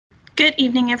Good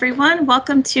evening, everyone.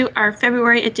 Welcome to our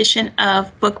February edition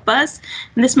of Book Buzz.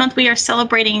 And this month we are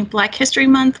celebrating Black History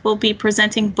Month. We'll be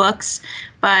presenting books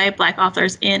by Black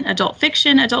authors in adult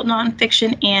fiction, adult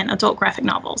nonfiction, and adult graphic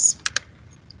novels.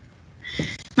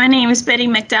 My name is Betty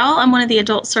McDowell. I'm one of the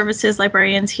adult services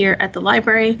librarians here at the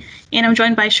library, and I'm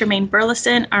joined by Charmaine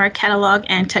Burleson, our catalog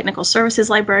and technical services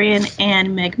librarian,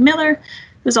 and Meg Miller,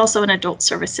 who's also an adult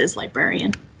services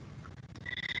librarian.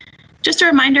 Just a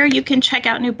reminder, you can check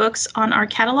out new books on our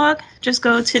catalog. Just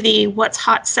go to the What's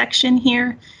Hot section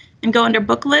here and go under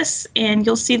book lists, and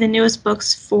you'll see the newest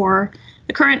books for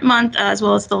the current month as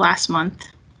well as the last month.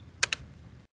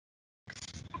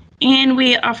 And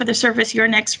we offer the service Your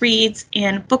Next Reads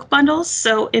and book bundles.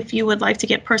 So if you would like to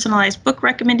get personalized book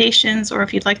recommendations, or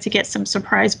if you'd like to get some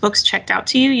surprise books checked out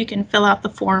to you, you can fill out the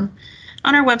form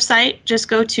on our website. Just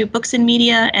go to Books and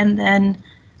Media and then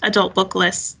Adult Book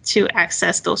Lists to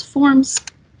access those forms.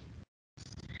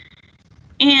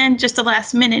 And just a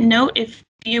last minute note, if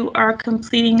you are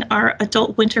completing our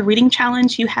Adult Winter Reading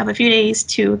Challenge, you have a few days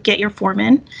to get your form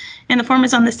in. And the form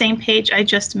is on the same page I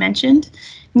just mentioned.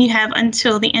 And you have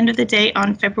until the end of the day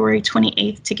on February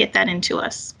 28th to get that into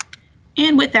us.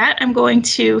 And with that, I'm going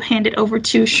to hand it over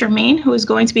to Charmaine, who is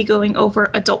going to be going over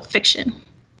adult fiction.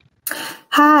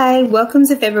 Hi, welcome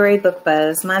to February Book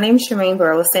Buzz. My name is Charmaine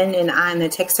Burleson, and I'm the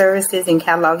Tech Services and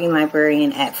Cataloging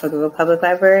Librarian at Pflugerville Public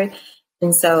Library.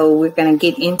 And so we're going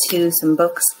to get into some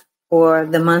books for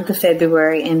the month of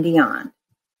February and beyond.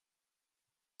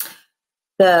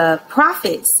 The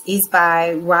Prophets is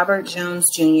by Robert Jones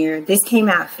Jr. This came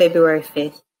out February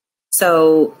 5th.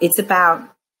 So it's about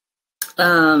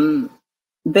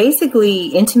basically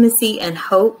intimacy and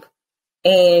hope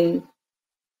and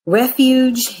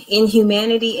refuge in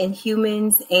humanity and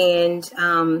humans. And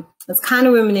it's kind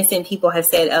of reminiscent, people have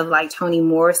said, of like Toni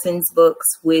Morrison's books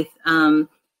with the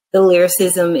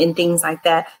lyricism and things like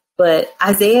that. But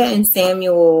Isaiah and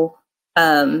Samuel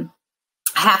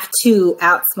have to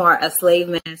outsmart a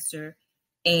slave master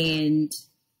and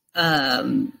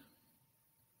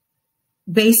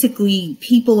basically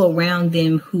people around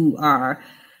them who are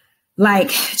like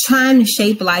trying to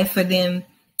shape life for them.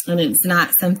 And it's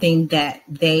not something that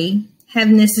they have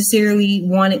necessarily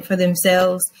wanted for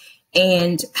themselves,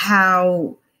 and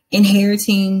how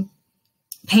inheriting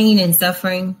pain and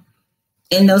suffering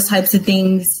and those types of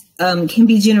things can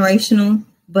be generational,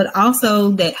 but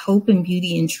also that hope and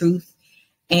beauty and truth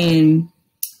and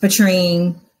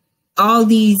portraying all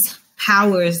these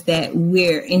powers that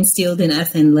we're instilled in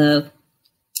us in love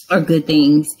are good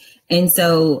things. And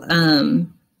so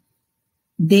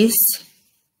this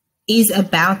is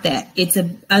about that. It's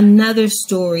another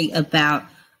story about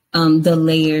the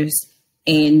layers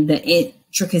and the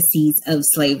intricacies of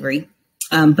slavery.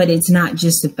 But it's not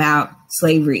just about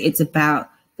slavery. It's about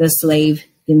the slave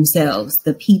themselves,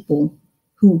 the people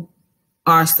who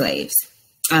are slaves.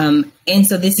 And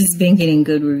so this has been getting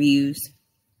good reviews.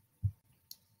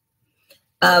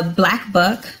 Black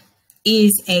Buck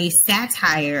is a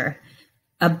satire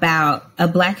about a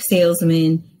Black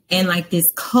salesman and like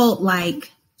this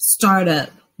cult-like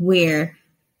startup where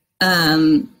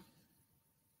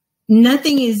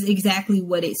nothing is exactly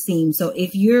what it seems. So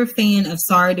if you're a fan of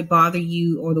Sorry to Bother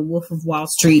You or The Wolf of Wall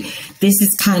Street, this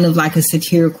is kind of like a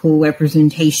satirical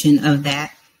representation of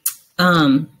that.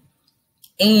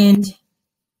 And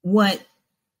what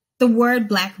the word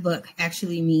Black Buck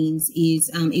actually means is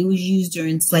it was used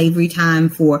during slavery time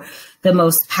for the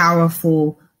most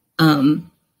powerful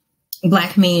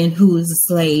Black man who was a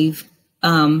slave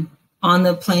on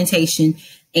the plantation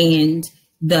and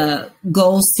the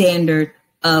gold standard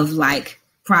of like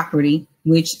property,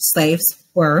 which slaves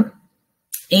were.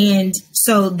 And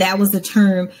so that was the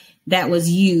term that was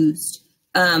used.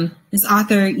 This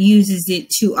author uses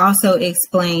it to also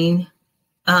explain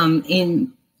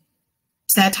in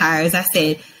satire, as I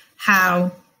said,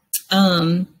 how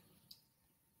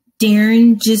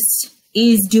Darren just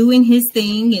is doing his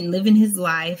thing and living his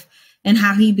life, and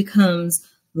how he becomes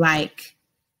like,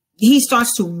 he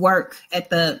starts to work at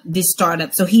this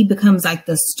startup. So he becomes like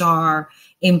the star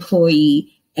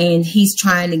employee, and he's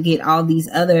trying to get all these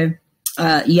other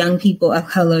young people of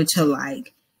color to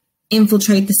like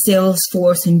infiltrate the sales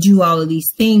force and do all of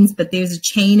these things. But there's a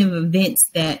chain of events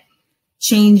that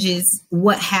changes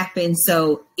what happened.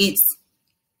 So it's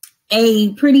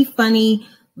a pretty funny,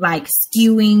 like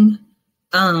skewing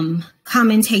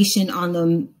commentation on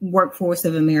the workforce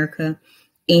of America.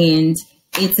 And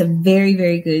it's a very,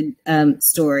 very good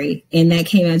story. And that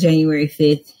came out January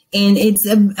 5th. And it's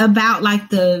about like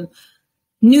the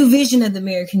new vision of the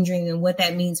American dream and what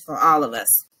that means for all of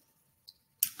us.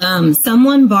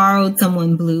 Someone Borrowed,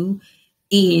 Someone Blue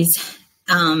is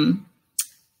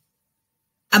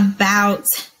about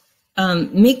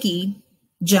Mickey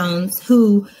Jones,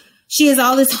 who she has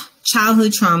all this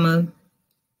childhood trauma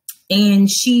and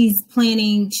she's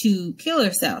planning to kill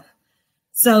herself.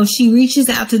 So she reaches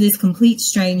out to this complete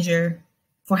stranger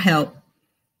for help.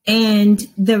 And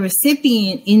the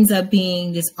recipient ends up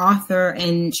being this author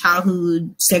and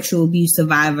childhood sexual abuse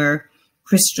survivor,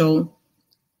 Crystal.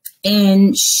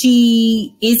 And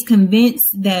she is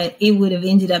convinced that it would have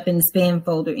ended up in the spam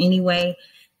folder anyway,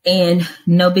 and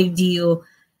no big deal.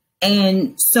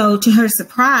 And so to her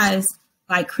surprise,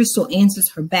 like, Crystal answers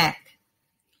her back.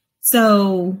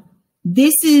 So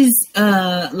this is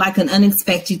like an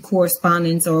unexpected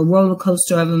correspondence or a roller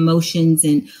coaster of emotions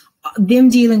and them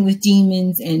dealing with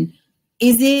demons. And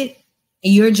is it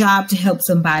your job to help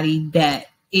somebody that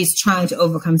is trying to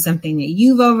overcome something that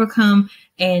you've overcome?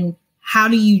 And how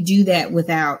do you do that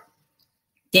without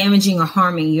damaging or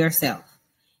harming yourself?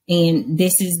 And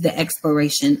this is the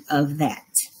exploration of that.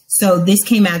 So this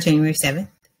came out January 7th.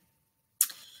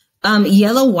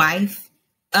 Yellow Wife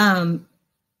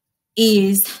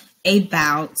is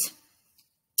about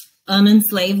an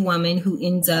enslaved woman who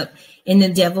ends up in the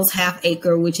Devil's Half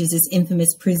Acre, which is this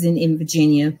infamous prison in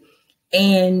Virginia.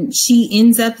 And she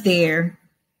ends up there.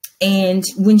 And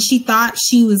when she thought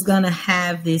she was going to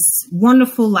have this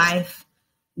wonderful life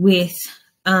with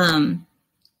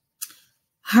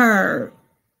her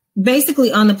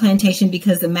basically on the plantation,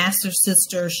 because the master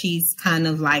sister, she's kind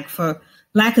of like, for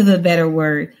lack of a better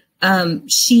word,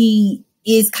 she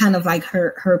is kind of like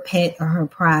her pet or her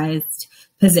prized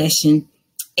possession.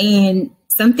 And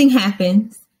something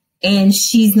happens and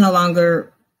she's no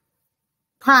longer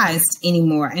prized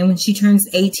anymore. And when she turns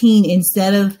 18,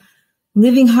 instead of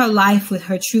living her life with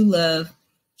her true love,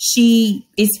 she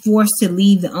is forced to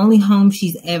leave the only home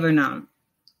she's ever known.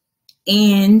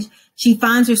 And she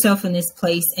finds herself in this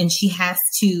place and she has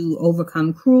to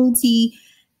overcome cruelty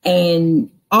and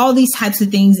all these types of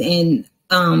things, and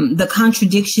the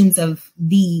contradictions of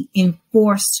the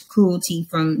enforced cruelty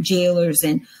from jailers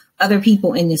and other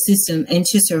people in the system. And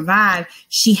to survive,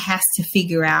 she has to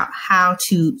figure out how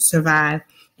to survive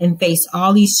and face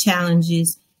all these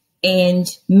challenges and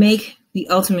make the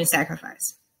ultimate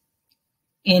sacrifice.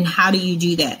 And how do you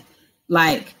do that?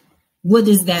 Like, what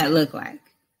does that look like?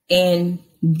 And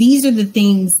these are the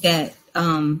things that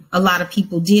a lot of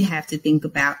people did have to think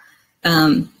about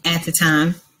at the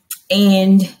time.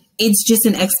 And it's just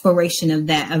an exploration of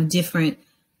that, of different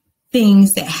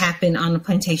things that happen on the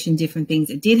plantation, different things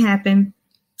that did happen,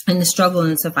 and the struggle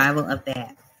and survival of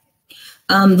that.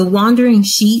 The Wandering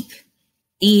Sheep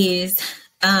is,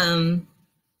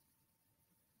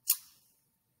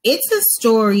 it's a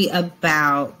story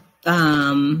about,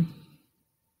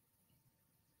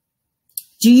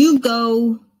 do you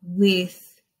go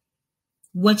with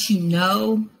what you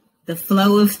know, the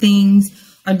flow of things,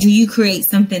 or do you create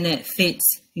something that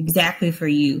fits exactly for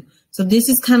you? So this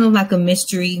is kind of like a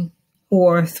mystery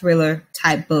horror thriller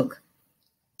type book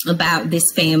about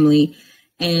this family.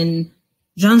 And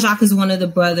Jean-Jacques is one of the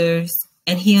brothers,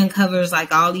 and he uncovers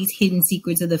like all these hidden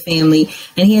secrets of the family.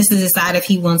 And he has to decide if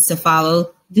he wants to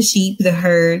follow the sheep, the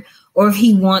herd, or if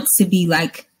he wants to be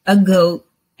like a goat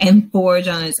and forage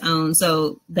on its own.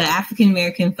 So the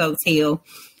African-American folktale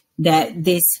that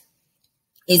this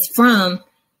is from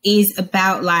is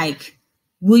about, like,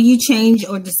 will you change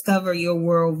or discover your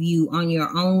worldview on your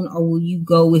own, or will you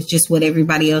go with just what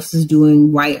everybody else is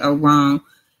doing, right or wrong,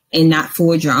 and not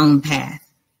forge your own path?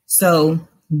 So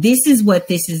this is what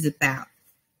this is about.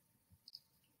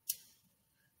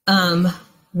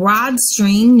 Rod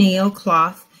String Nail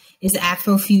Cloth is an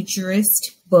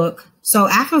Afrofuturist book. So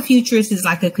Afrofuturist is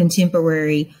like a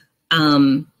contemporary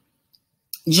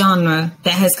genre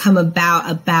that has come about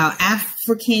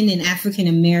African and African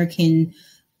American,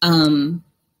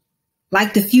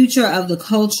 like the future of the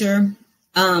culture,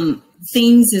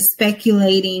 things is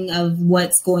speculating of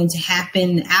what's going to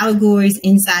happen, allegories,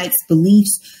 insights,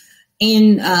 beliefs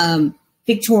in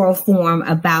pictorial form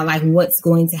about like what's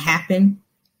going to happen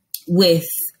with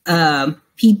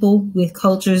people, with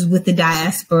cultures, with the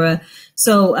diaspora.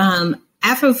 So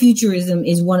Afrofuturism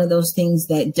is one of those things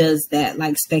that does that,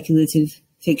 like speculative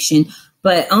fiction,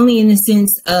 but only in the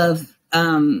sense of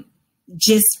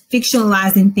just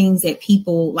fictionalizing things that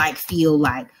people like feel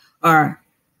like are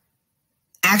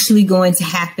actually going to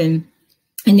happen.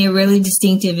 And they're really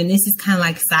distinctive. And this is kind of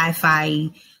like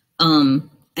sci-fi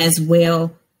as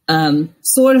well,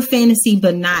 sort of fantasy,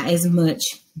 but not as much,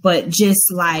 but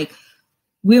just like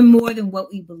we're more than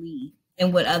what we believe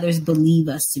and what others believe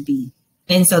us to be.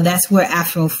 And so that's where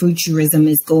Afrofuturism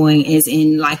is going, is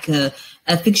in like a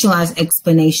fictionalized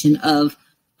explanation of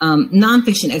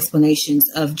nonfiction explanations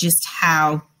of just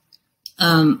how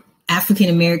African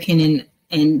American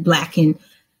and Black and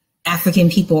African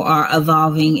people are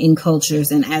evolving in cultures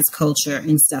and as culture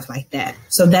and stuff like that.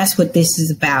 So that's what this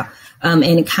is about. And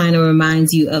it kind of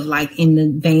reminds you of like in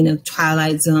the vein of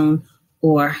Twilight Zone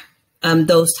or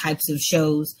those types of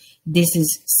shows. This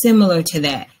is similar to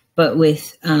that, but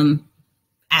with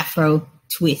Afro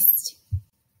twist.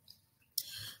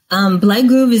 Blood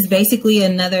Groove is basically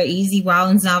another Easy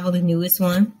Rawlins novel, the newest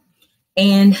one.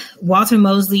 And Walter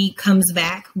Mosley comes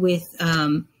back with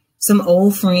some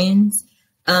old friends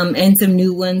and some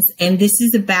new ones. And this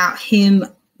is about him.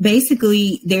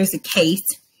 Basically, there's a case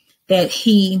that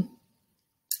he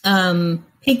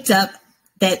picked up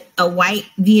that a white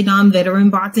Vietnam veteran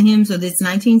brought to him. So this is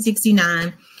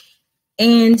 1969.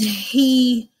 And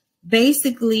he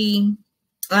basically,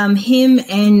 him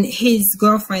and his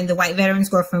girlfriend, the white veteran's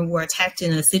girlfriend, were attacked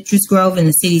in a citrus grove in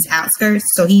the city's outskirts.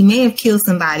 So he may have killed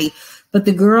somebody, but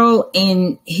the girl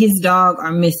and his dog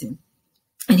are missing.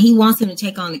 And he wants him to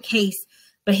take on the case,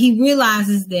 but he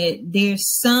realizes that there's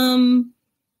some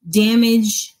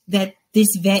damage that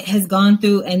this vet has gone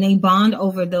through, and they bond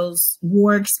over those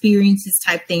war experiences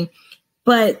type thing.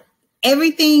 But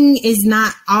everything is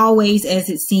not always as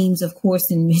it seems, of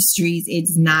course, in mysteries,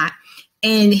 it's not.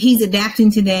 And he's adapting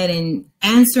to that and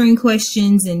answering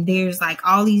questions. And there's like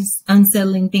all these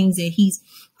unsettling things that he's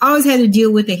always had to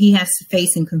deal with that he has to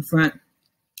face and confront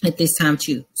at this time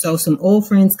too. So some old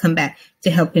friends come back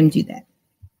to help him do that.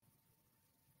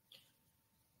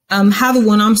 How the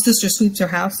One-Armed Sister Sweeps Her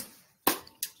House.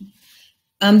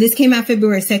 This came out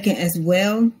February 2nd as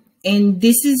well. And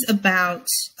this is about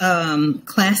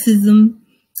classism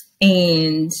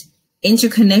and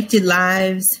interconnected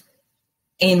lives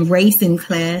and race and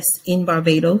class in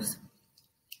Barbados.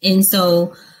 And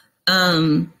so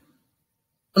Lala's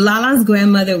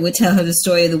grandmother would tell her the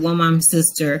story of the one-mom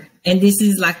sister. And this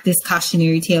is like this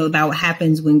cautionary tale about what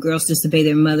happens when girls disobey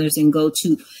their mothers and go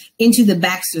into the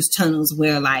Baxter's tunnels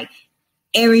where like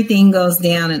everything goes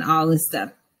down and all this stuff.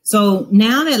 So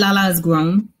now that Lala is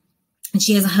grown and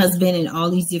she has a husband and all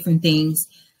these different things,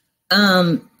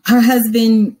 her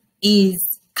husband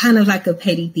is kind of like a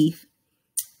petty thief.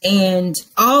 And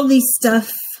all these stuff,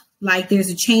 like there's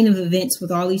a chain of events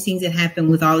with all these things that happen,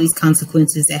 with all these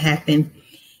consequences that happen.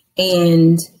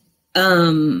 And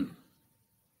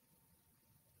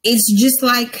it's just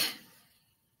like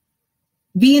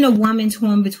being a woman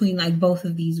torn between like both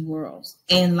of these worlds,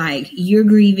 and like you're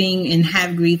grieving and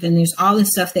have grief, and there's all this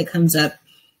stuff that comes up.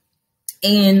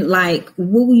 And like,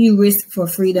 what will you risk for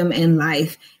freedom and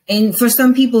life? And for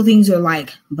some people, things are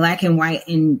like black and white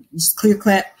and just clear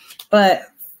cut, but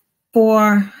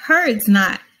for her, it's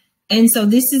not. And so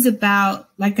this is about,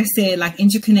 like I said, like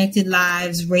interconnected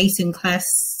lives, race and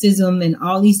classism and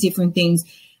all these different things.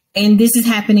 And this is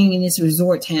happening in this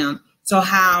resort town. So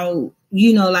how,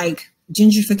 you know, like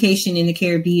gentrification in the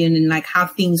Caribbean and like how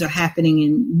things are happening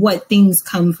and what things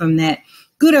come from that,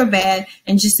 good or bad,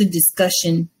 and just a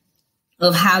discussion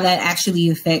of how that actually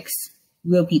affects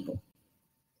real people.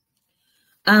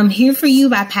 Here for You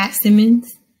by Pat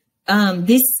Simmons.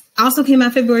 This also came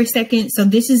out February 2nd. So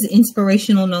this is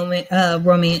inspirational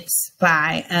romance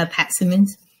by Pat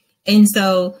Simmons. And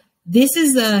so this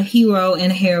is a hero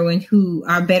and a heroine who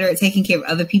are better at taking care of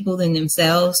other people than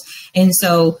themselves. And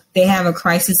so they have a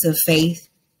crisis of faith.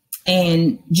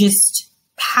 And just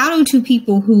how do two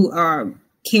people who are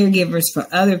caregivers for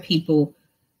other people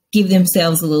give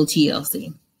themselves a little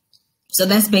TLC? So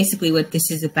that's basically what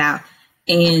this is about.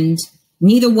 And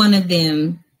neither one of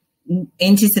them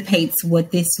anticipates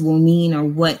what this will mean or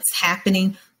what's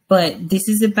happening, but this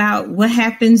is about what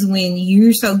happens when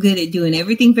you're so good at doing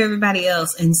everything for everybody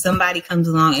else and somebody comes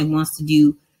along and wants to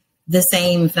do the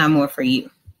same, if not more, for you.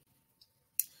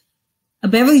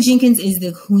 Beverly Jenkins is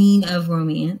the queen of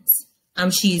romance.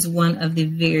 She is one of the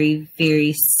very,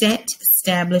 very set,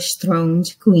 established, throned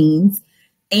queens.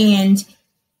 And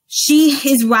she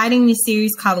is writing this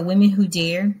series called The Women Who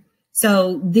Dare.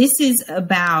 So this is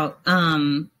about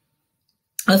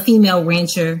a female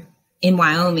rancher in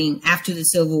Wyoming after the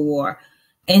Civil War.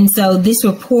 And so this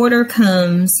reporter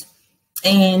comes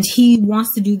and he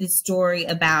wants to do this story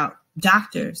about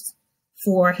doctors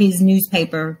for his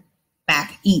newspaper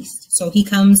back east. So he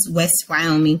comes west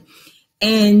Wyoming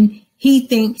and he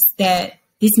thinks that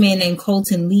this man named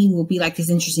Colton Lee will be like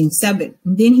this interesting subject.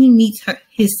 And then he meets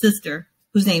his sister,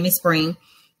 whose name is Spring.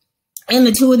 And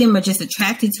the two of them are just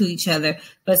attracted to each other.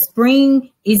 But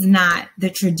Spring is not the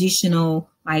traditional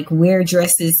like wear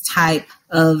dresses type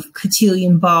of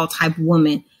cotillion ball type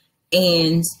woman.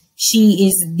 And she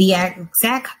is the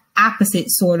exact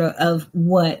opposite sort of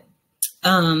what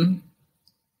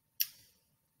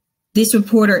this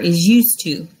reporter is used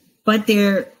to. but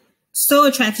they're so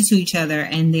attracted to each other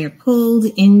and they're pulled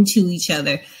into each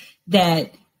other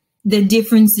that the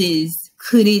difference is,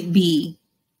 could it be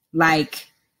like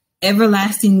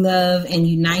everlasting love and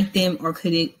unite them, or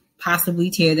could it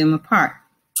possibly tear them apart?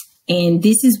 And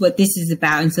this is what this is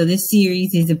about. And so this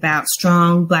series is about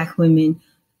strong Black women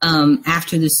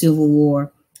after the Civil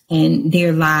War and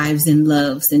their lives and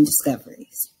loves and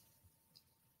discoveries.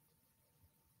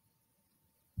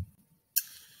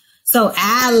 So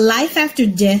Life After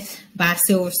Death by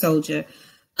Silver Soldier.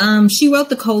 She wrote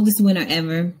The Coldest Winter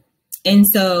Ever. And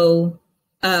so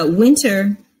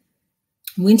Winter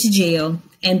went to jail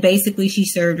and basically she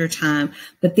served her time.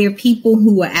 But there are people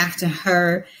who are after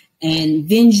her, and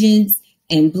vengeance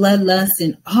and bloodlust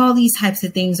and all these types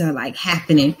of things are like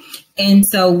happening. And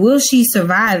so will she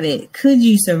survive it? Could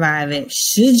you survive it?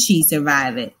 Should she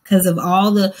survive it? Because of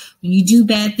all when you do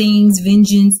bad things,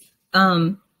 vengeance,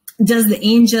 does the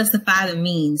end justify the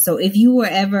means? So if you were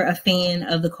ever a fan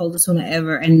of The Coldest Winter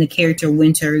Ever and the character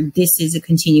Winter, this is a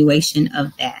continuation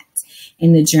of that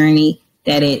and the journey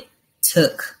that it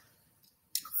took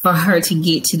for her to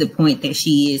get to the point that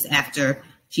she is after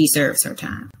she serves her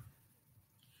time.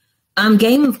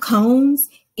 Game of Cones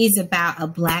is about a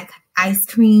Black ice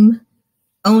cream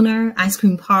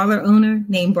parlor owner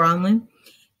named Bronwyn.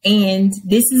 And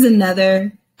this is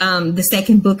another, the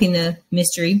second book in the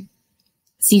mystery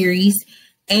series.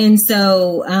 And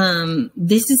so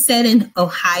this is set in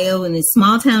Ohio, in this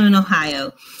small town in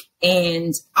Ohio.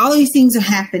 And all these things are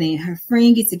happening. Her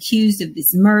friend gets accused of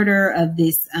this murder of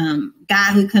this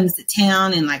guy who comes to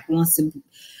town and like wants to,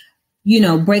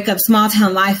 break up small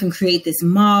town life and create this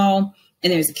mall.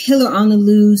 And there's a killer on the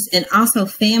loose, and also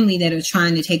family that are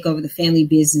trying to take over the family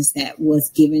business that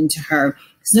was given to her,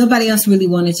 because nobody else really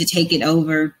wanted to take it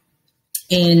over.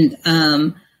 And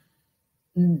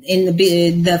in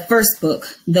the first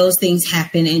book, those things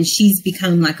happen, and she's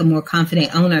become like a more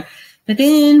confident owner. But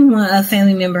then when a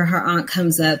family member, her aunt,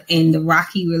 comes up, and the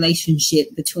rocky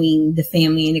relationship between the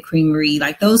family and the creamery,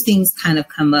 like those things kind of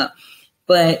come up.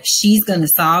 But she's going to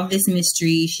solve this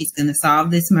mystery. She's going to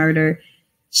solve this murder.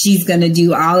 She's going to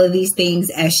do all of these things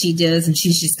as she does, and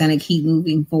she's just going to keep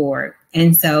moving forward.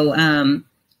 And so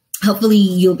hopefully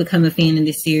you'll become a fan of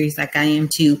this series like I am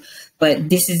too. But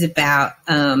this is about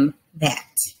that.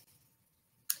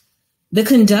 The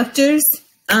Conductors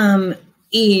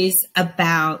is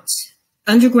about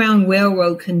Underground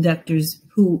Railroad conductors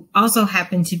who also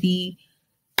happen to be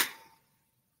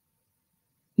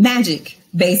magic,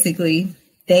 basically.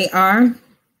 They are.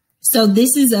 So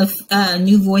this is a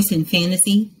new voice in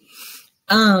fantasy.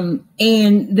 And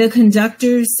the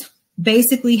conductors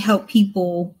basically help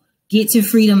people get to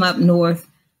freedom up north.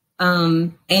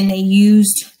 And they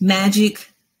used magic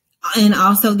and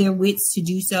also their wits to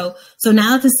do so. So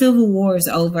now that the Civil War is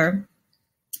over,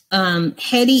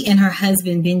 Hetty and her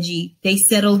husband, Benji, they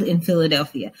settled in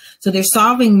Philadelphia. So they're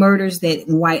solving murders that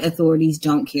white authorities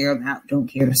don't care about, don't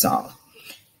care to solve.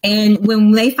 And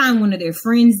when they find one of their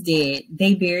friends dead,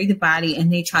 they bury the body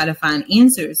and they try to find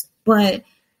answers. But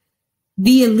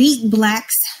the elite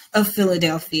Blacks of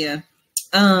Philadelphia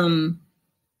kind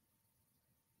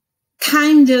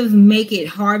of make it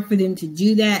hard for them to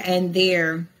do that. And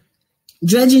they're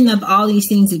dredging up all these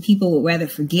things that people would rather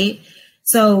forget.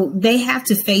 So they have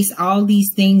to face all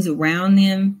these things around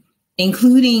them,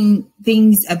 including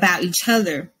things about each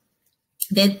other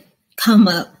that come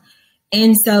up.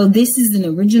 And so this is an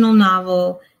original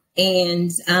novel.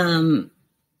 And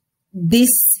this,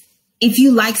 if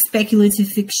you like speculative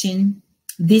fiction,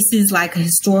 this is like a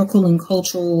historical and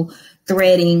cultural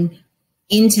threading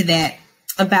into that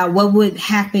about what would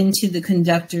happen to the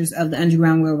conductors of the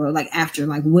Underground Railroad, like after,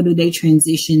 like what do they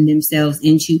transition themselves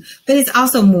into? But it's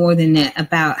also more than that,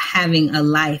 about having a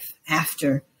life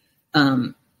after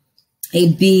a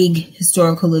big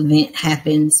historical event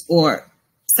happens or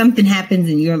something happens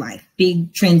in your life,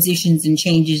 big transitions and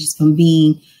changes from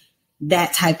being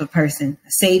that type of person,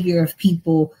 a savior of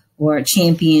people or a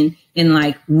champion, and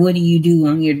like, what do you do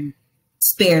on your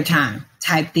spare time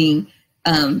type thing.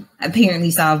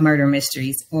 Apparently solve murder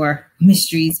mysteries or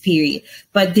mysteries, period.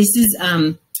 But this is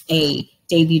a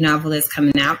debut novel that's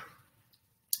coming out.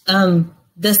 The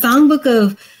Songbook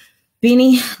of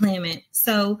Benny Lamont.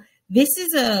 So this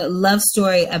is a love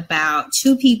story about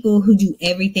two people who do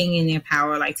everything in their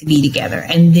power, like to be together.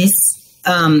 And this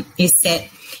is set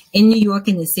in New York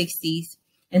in the 60s.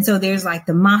 And so there's like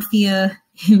the mafia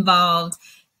involved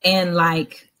and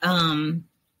like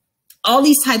all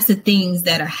these types of things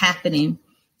that are happening.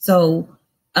 So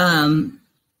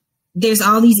there's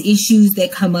all these issues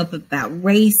that come up about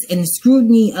race and the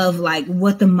scrutiny of like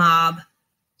what the mob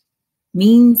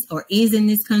means or is in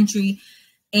this country.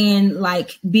 And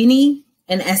like Benny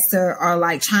and Esther are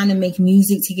like trying to make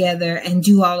music together and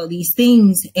do all of these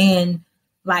things. And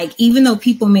like, even though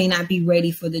people may not be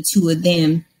ready for the two of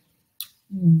them,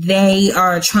 they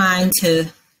are trying to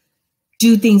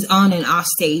do things on and off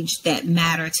stage that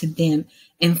matter to them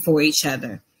and for each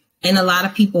other. And a lot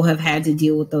of people have had to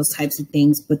deal with those types of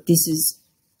things, but this is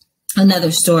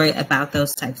another story about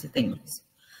those types of things.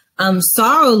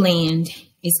 Sorrowland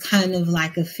is kind of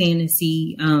like a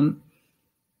fantasy,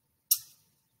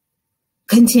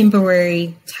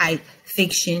 contemporary type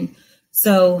fiction.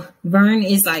 So Vern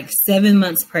is like 7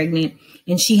 months pregnant,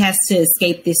 and she has to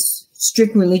escape this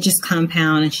strict religious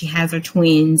compound, and she has her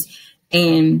twins,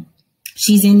 and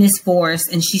she's in this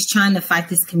forest, and she's trying to fight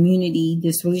this community,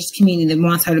 this religious community that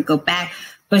wants her to go back.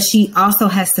 But she also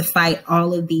has to fight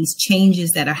all of these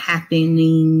changes that are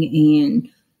happening,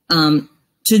 and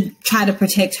to try to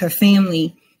protect her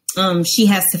family. She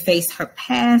has to face her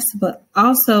past, but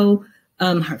also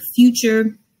her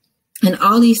future, and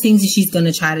all these things that she's going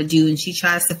to try to do. And she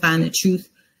tries to find the truth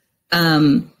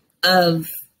of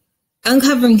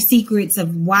uncovering secrets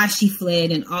of why she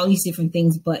fled and all these different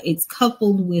things. But it's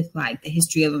coupled with like the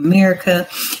history of America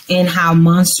and how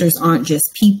monsters aren't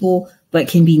just people, but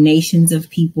can be nations of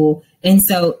people. And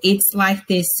so it's like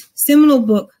this seminal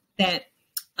book that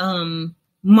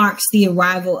marks the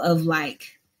arrival of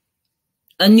like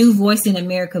a new voice in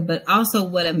America, but also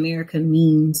what America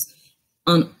means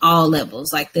on all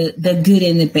levels, like the good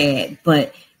and the bad,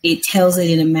 but it tells it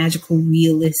in a magical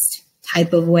realist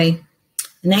type of way.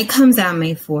 And that comes out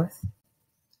May 4th.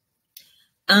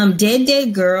 Dead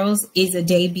Dead Girls is a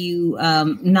debut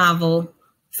novel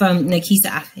from Nekesa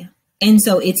Afia. And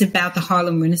so it's about the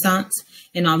Harlem Renaissance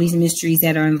and all these mysteries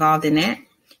that are involved in that.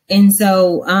 And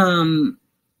so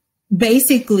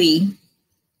basically,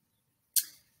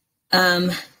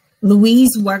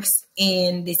 Louise works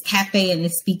in this cafe and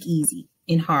this speakeasy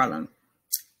in Harlem.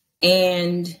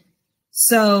 And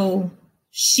so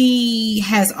she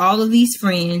has all of these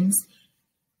friends,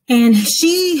 and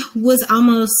she was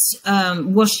almost,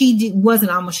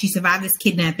 she survived this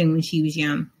kidnapping when she was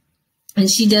young. And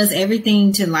she does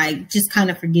everything to like just kind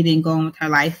of forget it and go on with her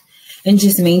life and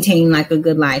just maintain like a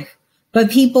good life.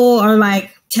 But people are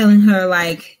like telling her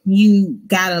like, you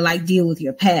gotta like deal with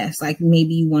your past. Like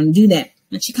maybe you want to do that.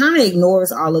 And she kind of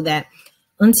ignores all of that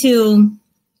until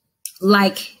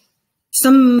like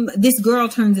this girl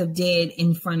turns up dead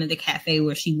in front of the cafe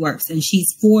where she works, and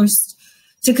she's forced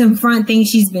to confront things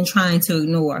she's been trying to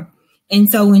ignore. And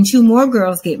so when 2 more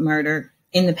girls get murdered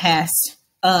in the past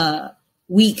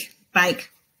week,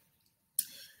 like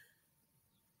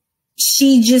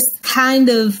she just kind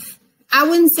of, I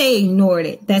wouldn't say ignored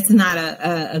it. That's not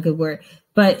a good word,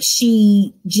 but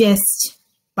she just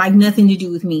like nothing to do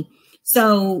with me.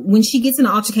 So when she gets in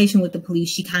an altercation with the police,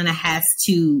 she kind of has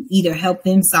to either help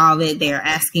them solve it. They're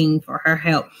asking for her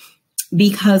help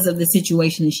because of the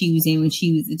situation that she was in when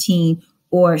she was a teen,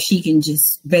 or she can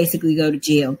just basically go to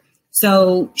jail.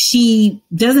 So she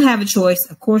doesn't have a choice.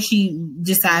 Of course, she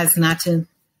decides not to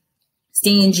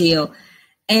stay in jail.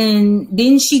 And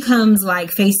then she comes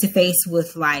like face to face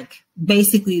with like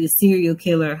basically the serial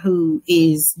killer who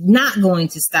is not going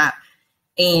to stop.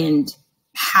 And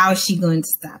how is she going to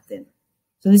stop them?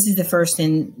 So this is the first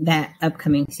in that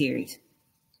upcoming series.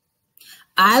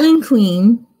 Island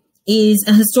Queen is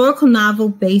a historical novel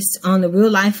based on the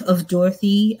real life of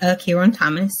Dorothy Caron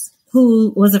Thomas,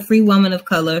 who was a free woman of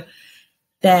color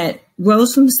that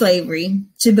rose from slavery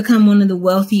to become one of the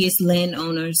wealthiest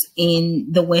landowners in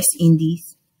the West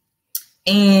Indies.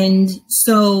 And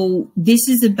so this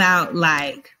is about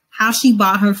like how she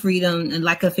bought her freedom, and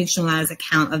like a fictionalized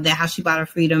account of that, how she bought her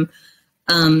freedom,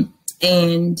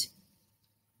 and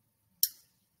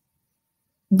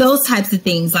those types of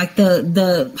things, like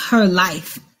her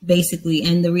life basically,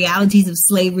 and the realities of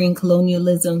slavery and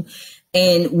colonialism,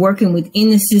 and working within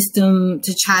the system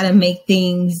to try to make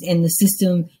things, and the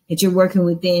system that you're working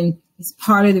within is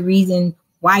part of the reason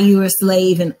why you're a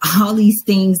slave, and all these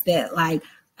things that like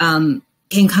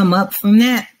can come up from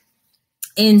that.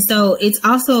 And so it's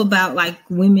also about like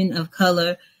women of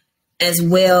color as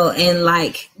well, and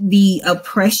like the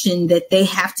oppression that they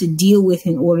have to deal with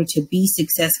in order to be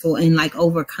successful, and like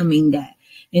overcoming that.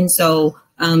 And so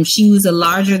she was a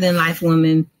larger than life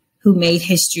woman who made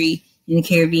history in the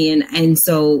Caribbean. And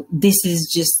so this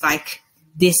is just like,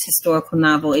 this historical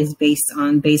novel is based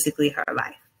on basically her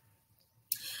life.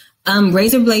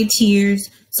 Razorblade Tears.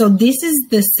 So this is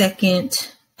the second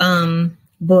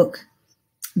book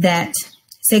that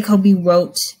Sekobi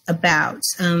wrote about.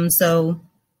 So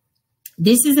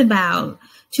this is about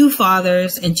 2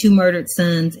 fathers and 2 murdered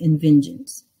sons and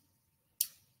vengeance.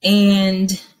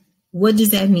 And what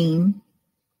does that mean?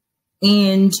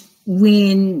 And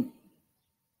when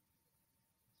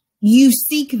you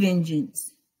seek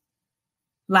vengeance,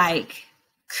 like,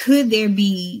 could there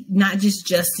be not just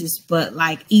justice, but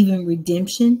like even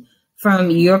redemption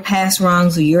from your past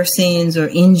wrongs or your sins, or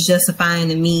ends justifying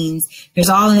the means? There's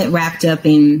all of it wrapped up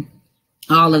in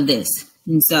all of this.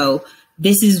 And so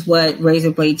this is what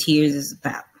Razorblade Tears is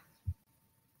about.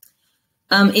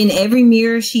 In Every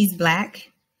Mirror, She's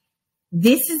Black.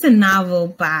 This is a novel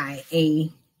by a,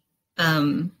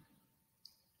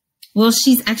 well,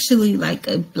 she's actually like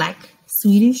a Black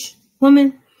Swedish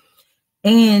woman.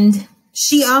 And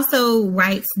she also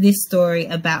writes this story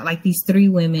about like these three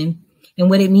women and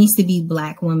what it means to be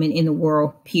Black women in the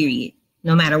world, period,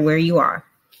 no matter where you are.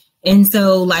 And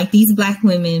so like these Black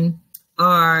women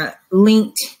are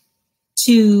linked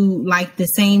to like the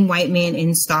same white man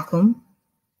in Stockholm,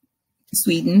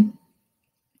 Sweden.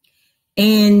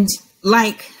 And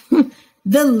like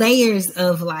the layers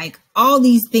of like all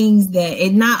these things that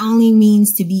it not only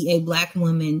means to be a Black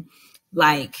woman,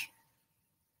 like,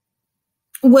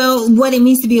 well, what it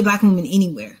means to be a Black woman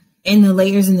anywhere, and the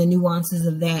layers and the nuances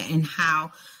of that, and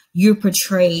how you're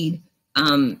portrayed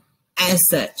as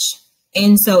such.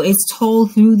 And so it's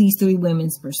told through these three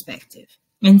women's perspective.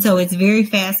 And so it's very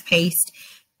fast paced,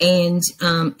 and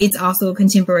it's also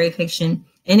contemporary fiction,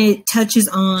 and it touches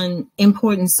on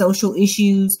important social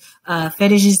issues,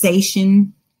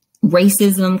 fetishization,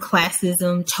 racism,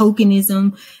 classism,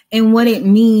 tokenism, and what it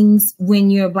means when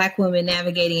you're a Black woman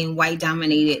navigating in white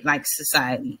dominated like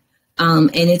society. And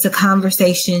it's a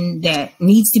conversation that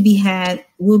needs to be had,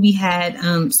 will be had.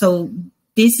 So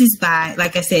this is by,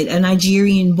 like I said, a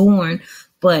Nigerian born,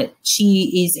 but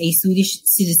she is a Swedish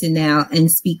citizen now, and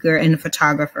speaker and a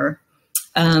photographer.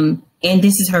 And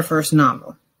this is her first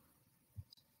novel.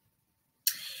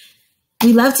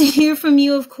 We love to hear from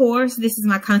you, of course. This is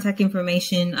my contact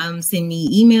information. Send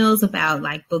me emails about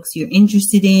like books you're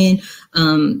interested in,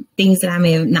 things that I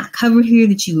may have not covered here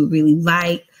that you would really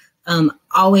like.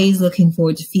 Always looking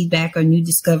forward to feedback or new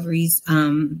discoveries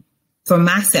for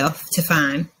myself to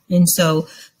find. And so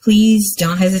please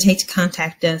don't hesitate to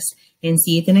contact us, and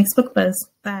see you at the next Book Buzz.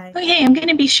 Bye. Okay, I'm going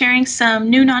to be sharing some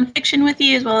new nonfiction with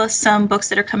you, as well as some books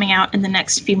that are coming out in the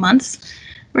next few months.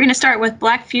 We're going to start with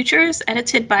Black Futures,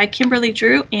 edited by Kimberly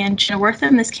Drew and Jenna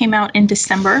Wortham. This came out in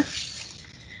December.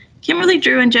 Kimberly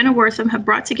Drew and Jenna Wortham have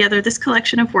brought together this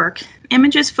collection of work,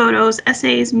 images, photos,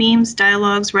 essays, memes,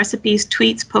 dialogues, recipes,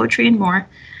 tweets, poetry, and more,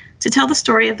 to tell the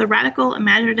story of the radical,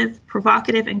 imaginative,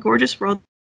 provocative, and gorgeous world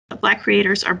that Black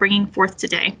creators are bringing forth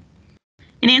today.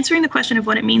 In answering the question of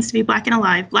what it means to be Black and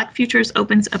alive, Black Futures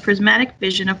opens a prismatic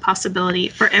vision of possibility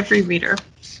for every reader.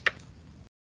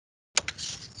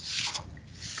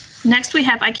 Next, we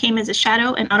have I Came as a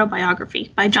Shadow, an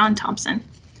autobiography by John Thompson.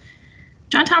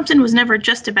 John Thompson was never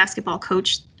just a basketball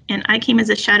coach, and I Came as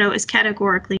a Shadow is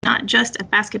categorically not just a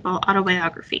basketball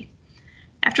autobiography.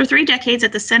 After 3 decades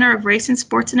at the center of race and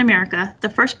sports in America, the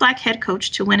first Black head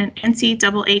coach to win an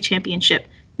NCAA championship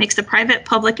makes the private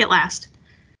public at last.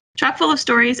 Chock full of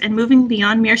stories and moving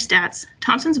beyond mere stats,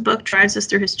 Thompson's book drives us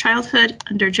through his childhood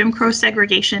under Jim Crow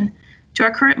segregation to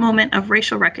our current moment of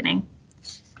racial reckoning.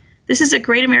 This is a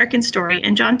great American story,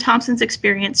 and John Thompson's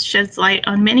experience sheds light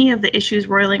on many of the issues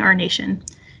roiling our nation.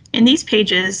 In these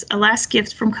pages, a last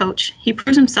gift from Coach, he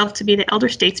proves himself to be the elder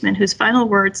statesman whose final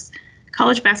words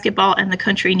college basketball and the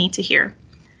country need to hear.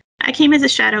 I Came as a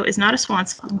Shadow is not a swan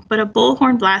song, but a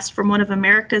bullhorn blast from one of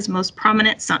America's most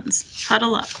prominent sons.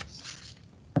 Huddle up.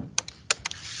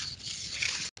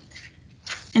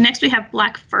 And next we have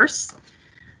Black First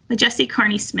by Jesse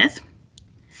Carney Smith.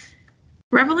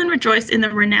 Revel and rejoice in the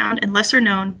renowned and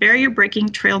lesser-known, barrier-breaking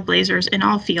trailblazers in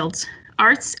all fields: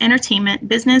 arts, entertainment,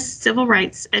 business, civil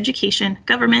rights, education,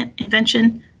 government,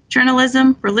 invention,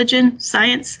 journalism, religion,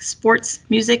 science, sports,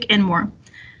 music, and more.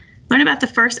 Learn about the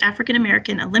first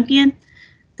African-American Olympian,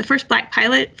 the first Black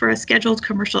pilot for a scheduled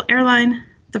commercial airline,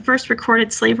 the first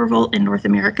recorded slave revolt in North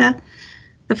America,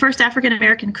 the first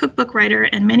African-American cookbook writer,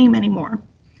 and many, many more.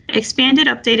 Expanded,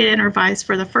 updated, and revised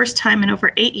for the first time in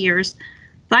over 8 years,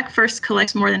 Black First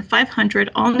collects more than 500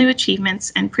 all-new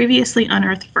achievements and previously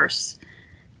unearthed firsts.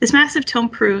 This massive tome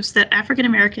proves that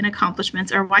African-American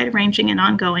accomplishments are wide-ranging and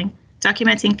ongoing,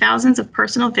 documenting thousands of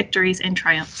personal victories and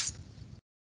triumphs.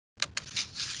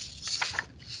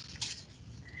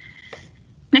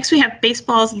 Next, we have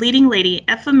baseball's leading lady,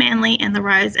 Effa Manley and the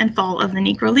Rise and Fall of the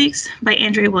Negro Leagues by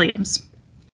Andrea Williams.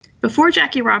 Before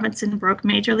Jackie Robinson broke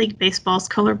Major League Baseball's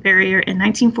color barrier in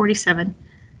 1947,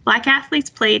 Black athletes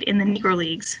played in the Negro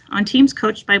Leagues, on teams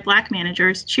coached by Black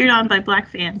managers, cheered on by Black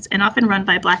fans, and often run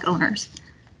by Black owners.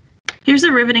 Here's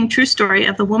the riveting true story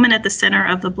of the woman at the center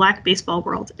of the Black baseball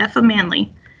world, Effa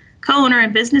Manley, co-owner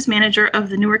and business manager of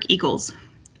the Newark Eagles.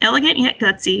 Elegant yet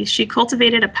gutsy, she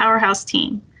cultivated a powerhouse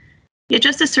team. Yet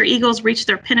just as her Eagles reached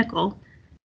their pinnacle,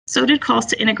 so did calls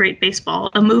to integrate baseball,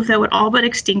 a move that would all but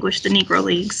extinguish the Negro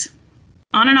Leagues.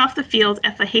 On and off the field,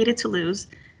 Effa hated to lose.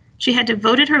 She had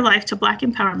devoted her life to Black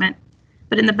empowerment,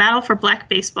 but in the battle for Black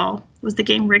baseball, was the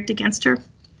game rigged against her?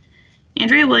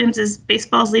 Andrea Williams'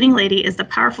 Baseball's Leading Lady is the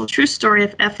powerful true story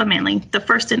of Effa Manley, the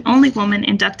first and only woman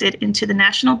inducted into the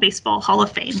National Baseball Hall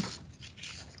of Fame.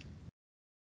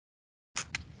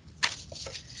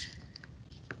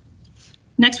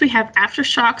 Next, we have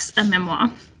Aftershocks, a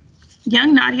memoir.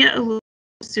 Young Nadia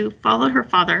Owusu followed her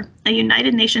father, a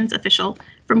United Nations official,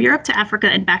 from Europe to Africa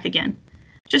and back again.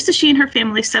 Just as she and her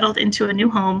family settled into a new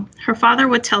home, her father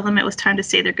would tell them it was time to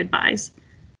say their goodbyes.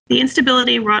 The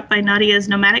instability wrought by Nadia's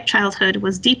nomadic childhood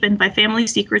was deepened by family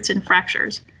secrets and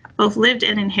fractures, both lived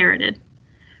and inherited.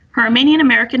 Her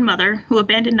Armenian-American mother, who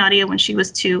abandoned Nadia when she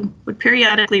was 2, would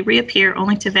periodically reappear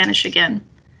only to vanish again.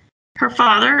 Her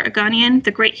father, a Ghanaian,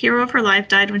 the great hero of her life,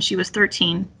 died when she was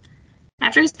 13.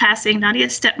 After his passing,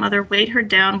 Nadia's stepmother weighed her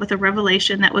down with a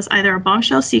revelation that was either a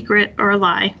bombshell secret or a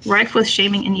lie, rife with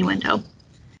shaming innuendo.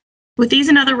 With these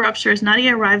and other ruptures,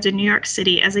 Nadia arrived in New York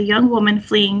City as a young woman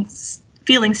feeling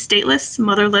stateless,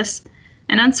 motherless,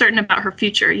 and uncertain about her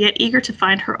future, yet eager to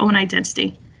find her own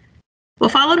identity.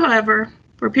 What followed, however,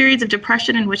 were periods of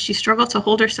depression in which she struggled to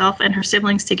hold herself and her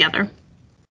siblings together.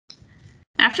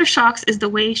 Aftershocks is the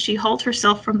way she hauled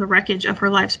herself from the wreckage of her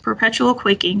life's perpetual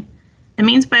quaking, the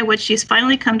means by which she's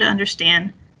finally come to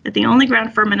understand that the only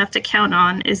ground firm enough to count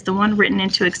on is the one written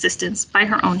into existence by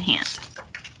her own hand.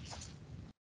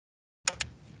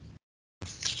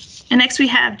 And next we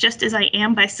have Just As I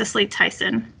Am by Cicely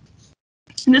Tyson.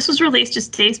 And this was released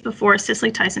just days before Cicely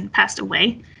Tyson passed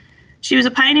away. She was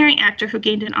a pioneering actor who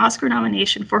gained an Oscar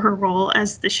nomination for her role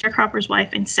as the sharecropper's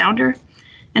wife in Sounder,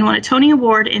 and won a Tony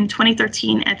Award in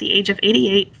 2013 at the age of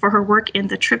 88 for her work in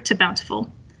The Trip to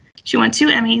Bountiful. She won 2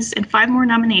 Emmys and 5 more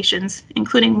nominations,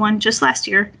 including one just last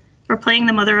year for playing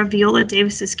the mother of Viola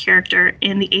Davis's character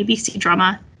in the ABC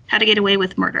drama How to Get Away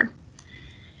with Murder.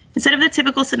 Instead of the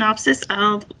typical synopsis,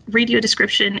 I'll read you a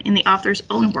description in the author's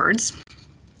own words.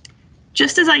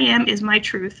 Just as I am is my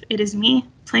truth. It is me,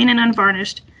 plain and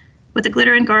unvarnished, with the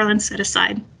glitter and garland set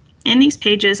aside. In these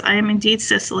pages, I am indeed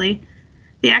Cicely,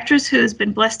 the actress who has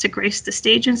been blessed to grace the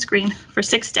stage and screen for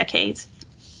 6 decades.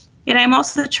 Yet I am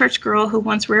also the church girl who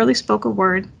once rarely spoke a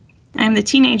word. I am the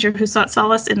teenager who sought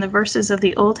solace in the verses of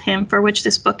the old hymn for which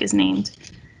this book is named.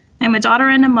 I am a daughter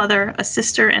and a mother, a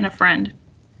sister and a friend.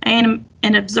 I am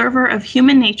an observer of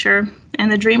human nature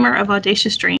and the dreamer of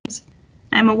audacious dreams.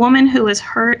 I am a woman who has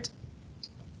hurt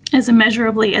as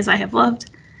immeasurably as I have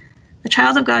loved, a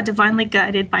child of God divinely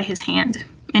guided by his hand.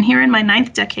 And here in my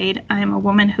 9th decade, I am a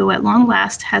woman who at long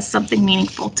last has something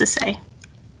meaningful to say.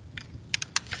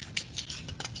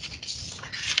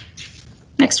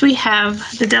 Next we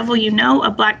have The Devil You Know,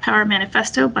 a Black Power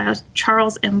Manifesto by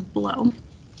Charles M. Blow.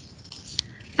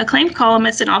 Acclaimed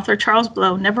columnist and author Charles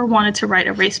Blow never wanted to write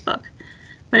a race book,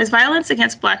 but his violence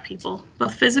against Black people,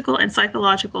 both physical and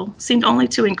psychological, seemed only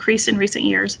to increase in recent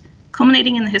years,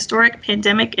 culminating in the historic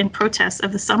pandemic and protests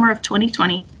of the summer of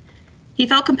 2020. He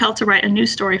felt compelled to write a new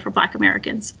story for Black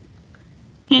Americans.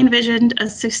 He envisioned a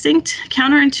succinct,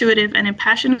 counterintuitive, and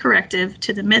impassioned corrective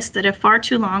to the myths that have far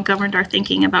too long governed our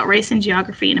thinking about race and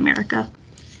geography in America.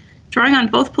 Drawing on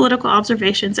both political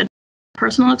observations and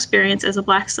personal experience as a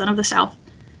Black son of the South,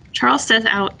 Charles sets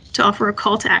out to offer a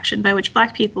call to action by which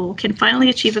Black people can finally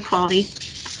achieve equality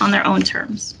on their own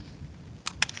terms.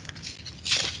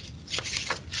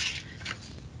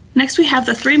 Next, we have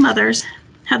The Three Mothers,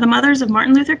 How the Mothers of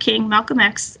Martin Luther King, Malcolm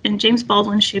X, and James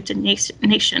Baldwin Shaped a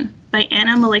Nation by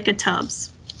Anna Malika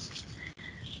Tubbs.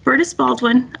 Bertus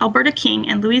Baldwin, Alberta King,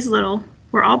 and Louise Little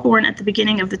were all born at the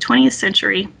beginning of the 20th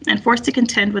century and forced to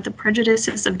contend with the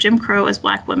prejudices of Jim Crow as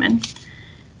Black women.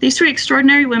 These 3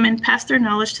 extraordinary women passed their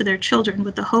knowledge to their children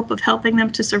with the hope of helping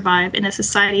them to survive in a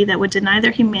society that would deny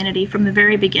their humanity from the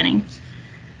very beginning.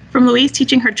 From Louise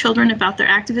teaching her children about their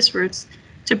activist roots,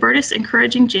 to Bertus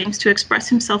encouraging James to express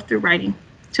himself through writing,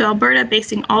 to Alberta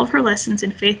basing all of her lessons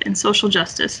in faith and social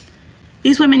justice.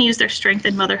 These women used their strength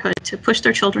and motherhood to push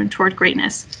their children toward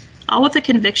greatness, all with the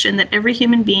conviction that every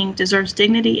human being deserves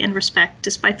dignity and respect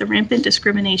despite the rampant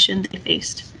discrimination they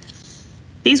faced.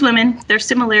 These women, their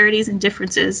similarities and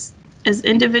differences, as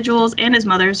individuals and as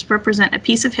mothers, represent a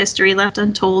piece of history left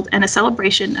untold and a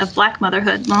celebration of Black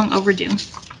motherhood long overdue.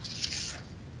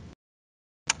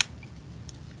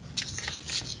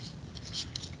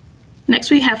 Next,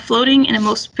 we have Floating in a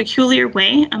Most Peculiar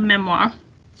Way, a memoir.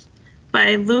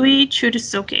 by Louis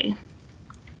Chudisoke.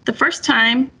 The first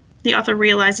time the author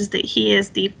realizes that he is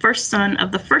the first son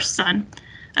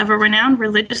of a renowned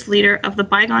religious leader of the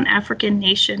bygone African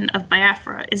nation of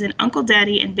Biafra is in Uncle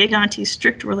Daddy and Big Auntie's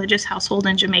strict religious household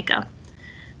in Jamaica,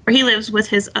 where he lives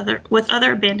with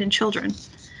other abandoned children.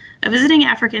 A visiting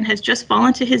African has just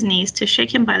fallen to his knees to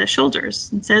shake him by the shoulders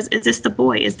and says, "Is this the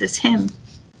boy? Is this him?"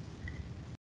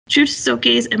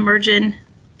 Chudisoke's immersion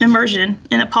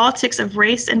in the politics of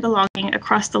race and belonging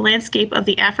across the landscape of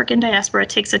the African diaspora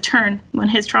takes a turn when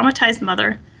his traumatized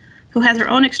mother, who has her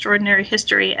own extraordinary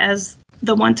history as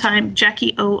the one-time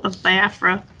Jackie O of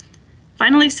Biafra,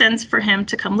 finally sends for him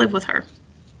to come live with her.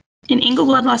 In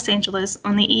Inglewood, Los Angeles,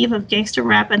 on the eve of gangster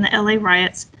rap and the LA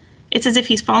riots, it's as if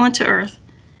he's fallen to earth.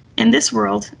 In this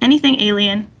world, anything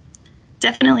alien,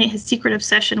 definitely his secret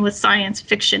obsession with science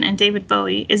fiction and David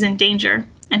Bowie, is in danger,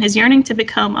 and his yearning to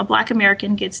become a Black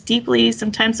American gets deeply,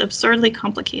 sometimes absurdly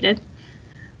complicated.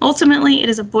 Ultimately, it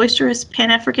is a boisterous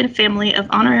Pan-African family of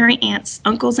honorary aunts,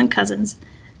 uncles, and cousins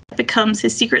that becomes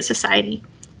his secret society,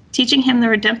 teaching him the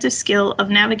redemptive skill of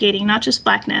navigating not just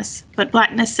Blackness, but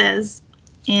Blacknesses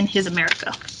in his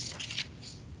America.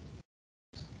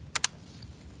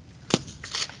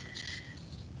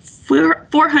 For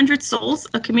 400 Souls,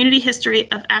 A Community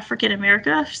History of African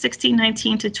America,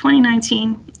 1619 to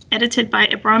 2019, edited by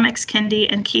Ibram X. Kendi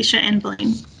and Keisha N.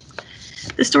 Blaine.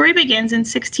 The story begins in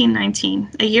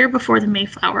 1619, a year before the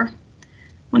Mayflower,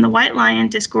 when the White Lion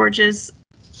disgorges,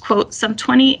 quote, some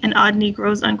 20 and odd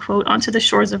Negroes, unquote, onto the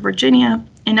shores of Virginia,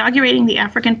 inaugurating the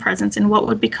African presence in what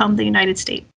would become the United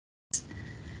States.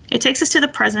 It takes us to the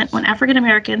present when African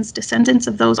Americans, descendants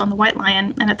of those on the White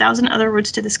Lion, and 1,000 other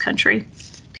routes to this country,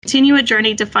 continue a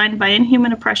journey defined by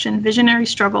inhuman oppression, visionary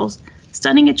struggles,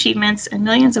 stunning achievements, and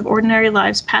millions of ordinary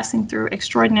lives passing through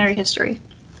extraordinary history.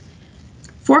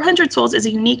 400 Souls is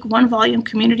a unique one-volume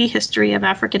community history of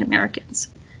African Americans.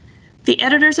 The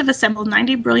editors have assembled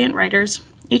 90 brilliant writers,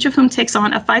 each of whom takes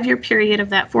on a 5-year period of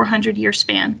that 400-year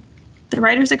span. The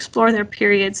writers explore their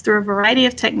periods through a variety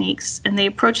of techniques, and they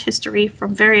approach history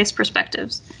from various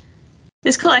perspectives.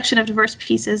 This collection of diverse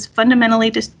pieces fundamentally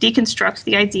deconstructs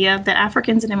the idea that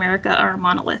Africans in America are a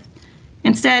monolith.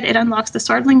 Instead, it unlocks the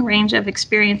startling range of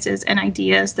experiences and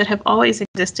ideas that have always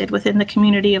existed within the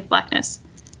community of Blackness.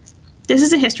 This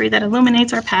is a history that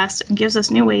illuminates our past and gives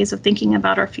us new ways of thinking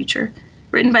about our future,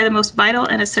 written by the most vital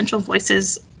and essential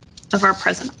voices of our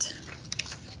present.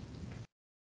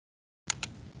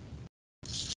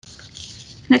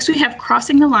 Next, we have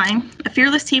Crossing the Line, a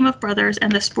fearless team of brothers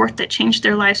and the sport that changed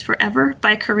their lives forever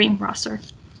by Kareem Rosser.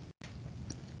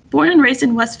 Born and raised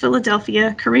in West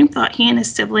Philadelphia, Kareem thought he and his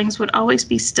siblings would always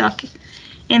be stuck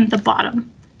in the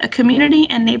bottom, a community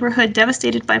and neighborhood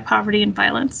devastated by poverty and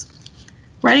violence.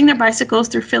 Riding their bicycles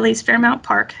through Philly's Fairmount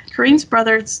Park, Kareem's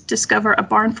brothers discover a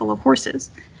barn full of horses.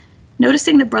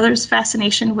 Noticing the brothers'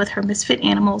 fascination with her misfit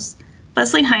animals,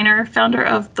 Leslie Heiner, founder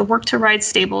of the Work to Ride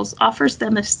stables, offers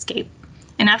them escape,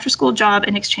 an after-school job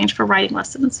in exchange for riding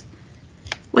lessons.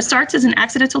 What starts as an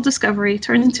accidental discovery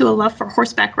turns into a love for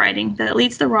horseback riding that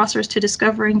leads the Rossers to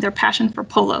discovering their passion for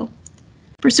polo.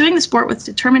 Pursuing the sport with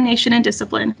determination and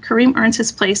discipline, Kareem earns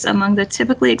his place among the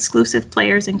typically exclusive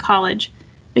players in college,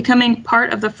 becoming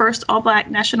part of the first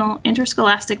all-Black national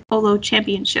interscholastic polo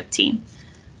championship team,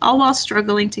 all while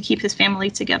struggling to keep his family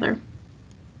together.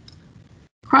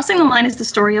 Crossing the Line is the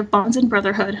story of bonds and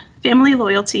brotherhood, family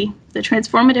loyalty, the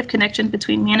transformative connection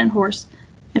between man and horse,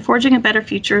 and forging a better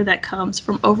future that comes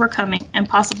from overcoming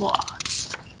impossible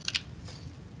odds.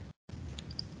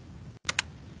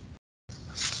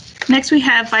 Next, we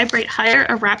have Vibrate Higher,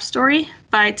 a rap story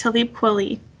by Talib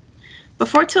Kweli.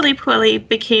 Before Talib Kweli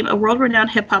became a world-renowned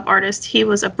hip-hop artist, he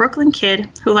was a Brooklyn kid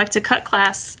who liked to cut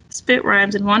class, spit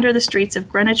rhymes, and wander the streets of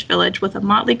Greenwich Village with a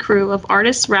motley crew of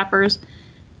artists, rappers,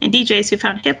 and DJs who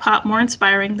found hip-hop more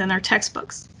inspiring than their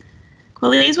textbooks.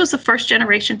 Kweli was the first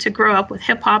generation to grow up with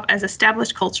hip-hop as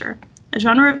established culture, a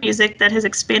genre of music that has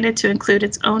expanded to include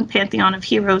its own pantheon of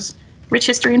heroes, rich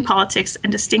history and politics,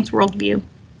 and distinct worldview.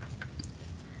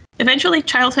 Eventually,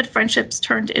 childhood friendships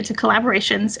turned into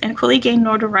collaborations, and Kweli gained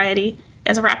notoriety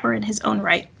as a rapper in his own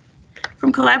right.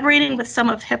 From collaborating with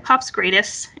some of hip-hop's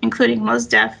greatest, including Mos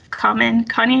Def, Common,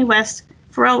 Kanye West,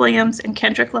 Pharrell Williams, and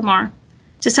Kendrick Lamar,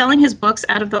 to selling his books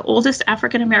out of the oldest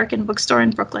African-American bookstore in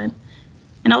Brooklyn,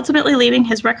 and ultimately leaving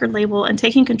his record label and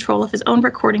taking control of his own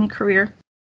recording career.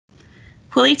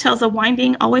 Kweli tells a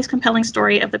winding, always compelling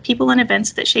story of the people and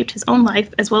events that shaped his own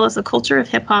life, as well as the culture of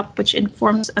hip-hop, which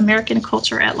informs American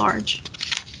culture at large.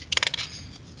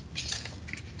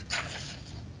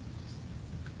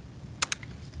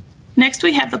 Next,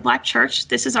 we have The Black Church,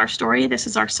 This Is Our Story, This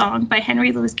Is Our Song by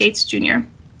Henry Louis Gates, Jr.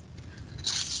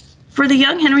 For the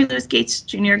young Henry Louis Gates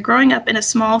Jr., growing up in a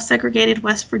small, segregated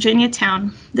West Virginia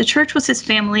town, the church was his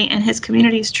family and his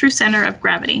community's true center of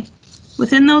gravity.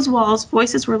 Within those walls,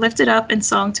 voices were lifted up in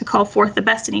song to call forth the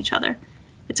best in each other,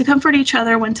 and to comfort each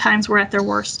other when times were at their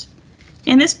worst.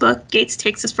 In this book, Gates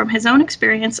takes us from his own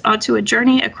experience onto a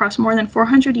journey across more than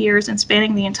 400 years and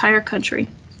spanning the entire country.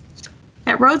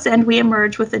 At Road's End, we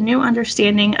emerge with a new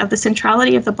understanding of the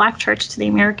centrality of the Black church to the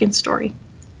American story.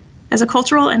 As a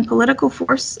cultural and political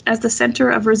force, as the center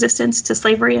of resistance to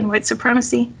slavery and white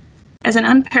supremacy, as an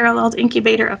unparalleled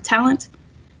incubator of talent,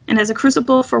 and as a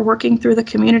crucible for working through the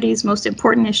community's most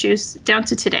important issues down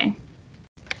to today.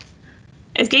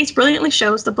 As Gates brilliantly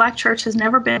shows, the Black church has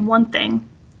never been one thing.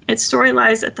 Its story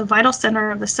lies at the vital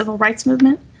center of the civil rights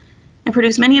movement and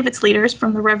produced many of its leaders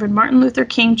from the Reverend Martin Luther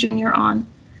King Jr. on.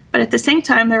 But at the same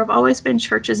time, there have always been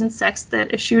churches and sects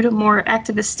that eschewed a more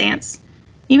activist stance,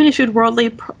 even eschewed worldly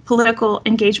political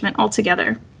engagement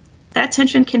altogether. That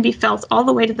tension can be felt all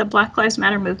the way to the Black Lives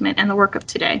Matter movement and the work of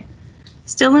today.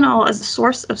 Still in all, as a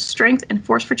source of strength and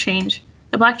force for change,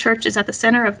 the Black church is at the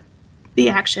center of the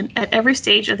action at every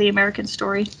stage of the American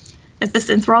story, as this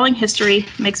enthralling history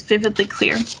makes vividly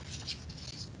clear.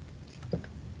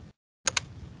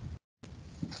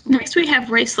 Next, we have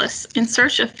Raceless, In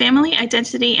Search of Family,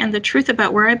 Identity, and the Truth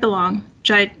About Where I Belong,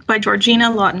 by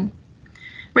Georgina Lawton.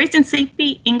 Raised in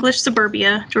sleepy English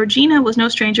suburbia, Georgina was no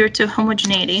stranger to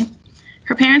homogeneity.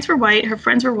 Her parents were white, her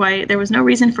friends were white, there was no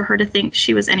reason for her to think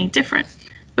she was any different.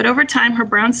 But over time, her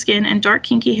brown skin and dark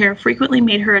kinky hair frequently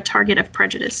made her a target of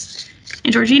prejudice.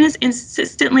 In Georgina's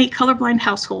insistently colorblind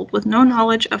household, with no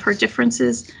knowledge of her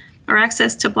differences or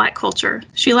access to Black culture,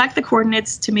 she lacked the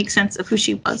coordinates to make sense of who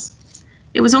she was.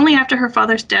 It was only after her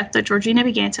father's death that Georgina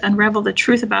began to unravel the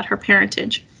truth about her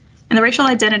parentage and the racial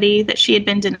identity that she had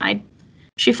been denied.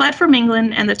 She fled from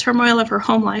England and the turmoil of her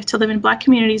home life to live in Black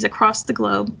communities across the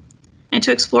globe and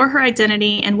to explore her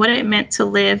identity and what it meant to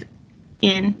live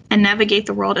in and navigate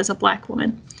the world as a Black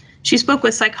woman. She spoke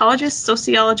with psychologists,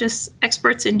 sociologists,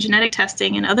 experts in genetic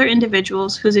testing, and other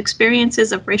individuals whose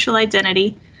experiences of racial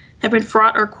identity have been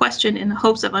fraught or questioned in the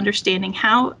hopes of understanding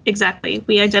how exactly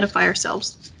we identify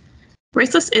ourselves.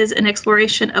 Raceless is an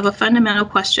exploration of a fundamental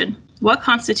question: what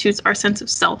constitutes our sense of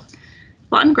self?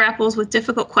 Lawton grapples with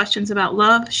difficult questions about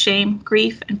love, shame,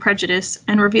 grief, and prejudice,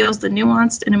 and reveals the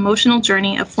nuanced and emotional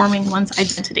journey of forming one's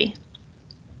identity.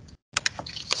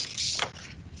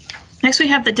 Next, we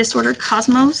have The Disordered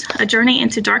Cosmos, A Journey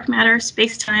into Dark Matter,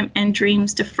 Space-Time, and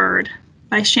Dreams Deferred,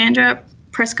 by Chandra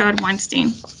Prescott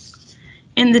Weinstein.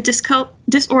 In The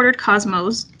Disordered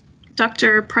Cosmos,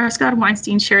 Dr. Prescott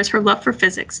Weinstein shares her love for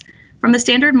physics, from the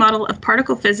standard model of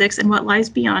particle physics and what lies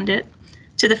beyond it,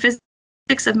 to the physics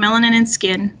of melanin and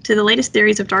skin, to the latest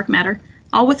theories of dark matter,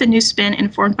 all with a new spin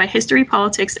informed by history,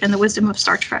 politics, and the wisdom of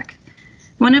Star Trek.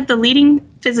 One of the leading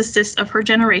physicists of her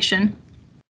generation,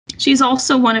 she's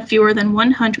also one of fewer than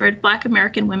 100 Black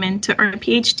American women to earn a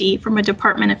PhD from a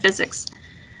department of physics.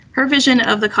 Her vision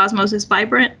of the cosmos is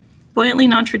vibrant, buoyantly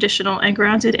non-traditional, and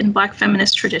grounded in Black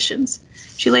feminist traditions.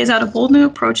 She lays out a bold new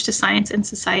approach to science and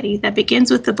society that begins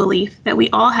with the belief that we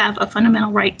all have a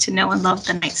fundamental right to know and love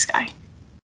the night sky.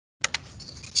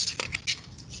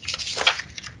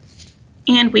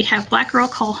 And we have Black Girl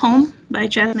Call Home by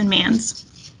Jasmine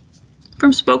Mans.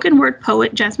 From spoken word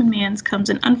poet Jasmine Mans comes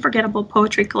an unforgettable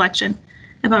poetry collection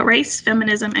about race,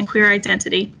 feminism, and queer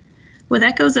identity. With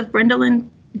echoes of Gwendolyn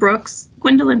Brooks,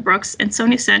 and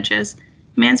Sonia Sanchez,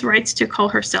 Mans writes to call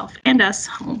herself and us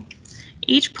home.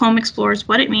 Each poem explores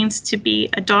what it means to be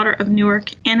a daughter of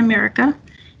Newark and America,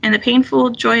 and the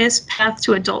painful, joyous path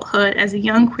to adulthood as a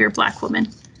young queer Black woman.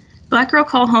 Black Girl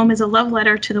Call Home is a love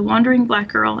letter to the wandering Black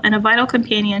girl and a vital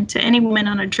companion to any woman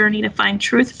on a journey to find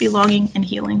truth, belonging, and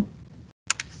healing.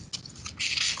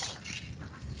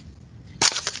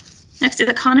 Next is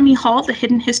Economy Hall, The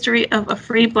Hidden History of a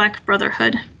Free Black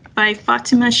Brotherhood by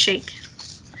Fatima Sheikh.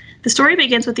 The story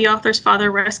begins with the author's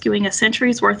father rescuing a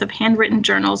century's worth of handwritten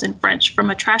journals in French from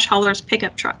a trash hauler's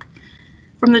pickup truck.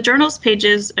 From the journal's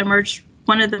pages emerged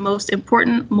one of the most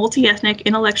important multi-ethnic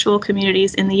intellectual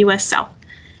communities in the U.S. South: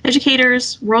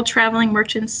 educators, world-traveling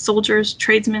merchants, soldiers,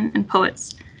 tradesmen, and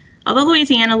poets. Although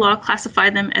Louisiana law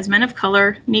classified them as men of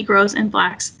color, Negroes, and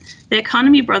Blacks, the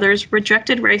Economy Brothers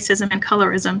rejected racism and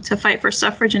colorism to fight for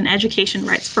suffrage and education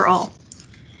rights for all.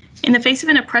 In the face of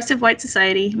an oppressive white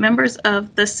society, members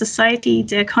of the Société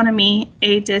d'économie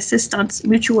et d'assistance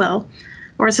mutuelle,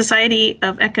 or Society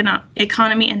of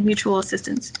Economy and Mutual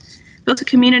Assistance, built a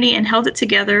community and held it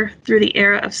together through the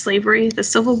era of slavery, the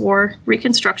Civil War,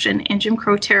 Reconstruction, and Jim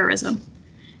Crow terrorism.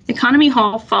 Economy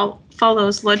Hall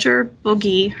follows Ludger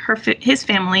Bogie, his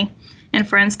family, and and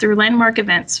friends through landmark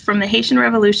events from the Haitian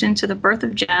Revolution to the birth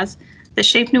of jazz that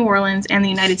shaped New Orleans and the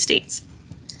United States.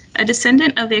 A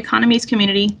descendant of the economy's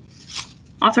community,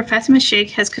 author Fatima Sheikh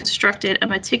has constructed a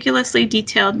meticulously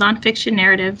detailed nonfiction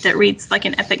narrative that reads like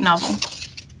an epic novel.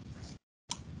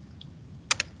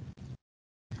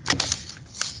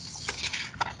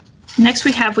 Next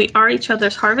we have We Are Each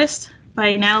Other's Harvest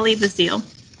by Natalie Bazile.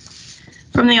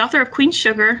 From the author of Queen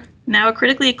Sugar, now a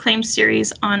critically acclaimed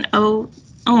series on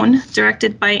OWN,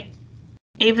 directed by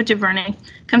Ava DuVernay,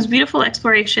 comes beautiful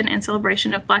exploration and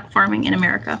celebration of Black farming in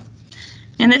America.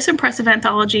 In this impressive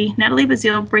anthology, Natalie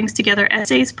Bazile brings together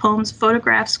essays, poems,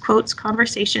 photographs, quotes,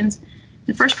 conversations,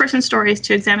 and first-person stories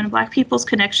to examine Black people's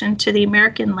connection to the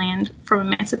American land from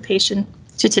emancipation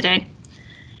to today.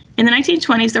 In the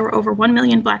 1920s, there were over 1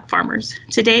 million Black farmers.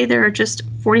 Today, there are just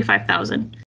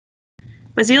 45,000.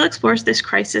 Bazile explores this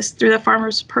crisis through the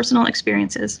farmers' personal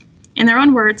experiences. In their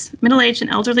own words, middle-aged and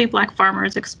elderly Black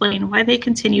farmers explain why they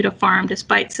continue to farm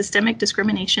despite systemic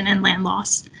discrimination and land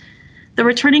loss. The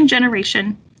returning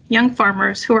generation, young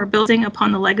farmers who are building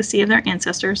upon the legacy of their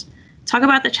ancestors, talk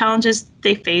about the challenges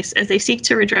they face as they seek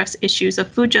to redress issues of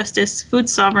food justice, food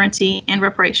sovereignty, and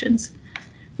reparations.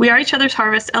 We Are Each Other's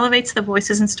Harvest elevates the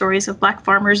voices and stories of Black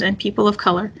farmers and people of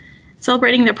color,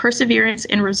 celebrating their perseverance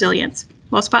and resilience,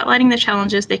 while spotlighting the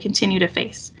challenges they continue to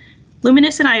face.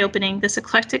 Luminous and eye-opening, this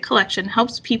eclectic collection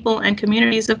helps people and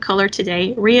communities of color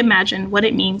today reimagine what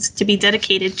it means to be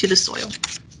dedicated to the soil.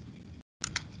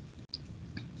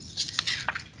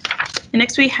 And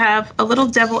next we have A Little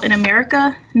Devil in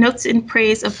America, Notes in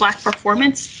Praise of Black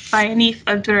Performance by Hanif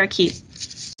Abdurraqib.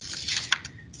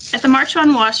 At the March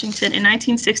on Washington in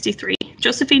 1963,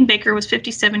 Josephine Baker was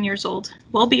 57 years old,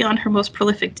 well beyond her most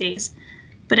prolific days.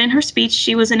 But in her speech,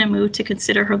 she was in a mood to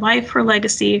consider her life, her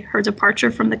legacy, her departure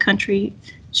from the country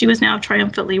she was now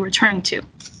triumphantly returning to.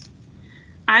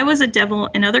 I was a devil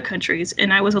in other countries,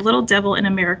 and I was a little devil in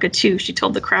America too, she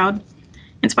told the crowd.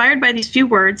 Inspired by these few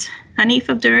words, Hanif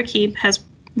Abdurraqib has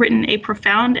written a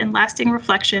profound and lasting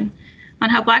reflection on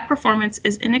how Black performance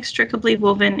is inextricably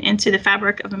woven into the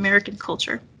fabric of American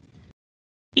culture.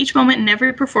 Each moment in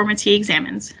every performance he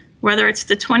examines, whether it's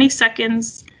the 20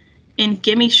 seconds in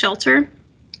Gimme Shelter,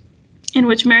 in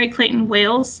which Mary Clayton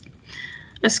wails,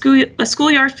 a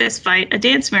schoolyard fistfight, a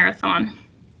dance marathon,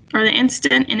 or the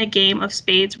instant in a game of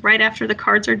spades right after the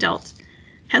cards are dealt,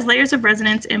 has layers of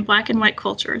resonance in Black and white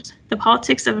cultures, the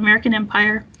politics of American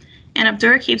empire, and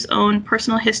Abdurraqib's own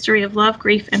personal history of love,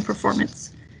 grief, and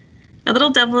performance. A Little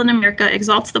Devil in America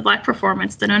exalts the Black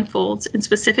performance that unfolds in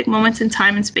specific moments in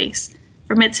time and space,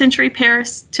 from mid-century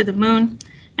Paris to the moon,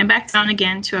 and back down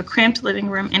again to a cramped living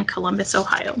room in Columbus,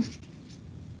 Ohio.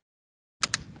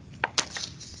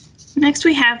 Next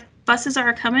we have Buses Are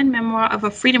A-Comin', Memoir of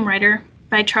a Freedom Writer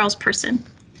by Charles Person.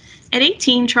 At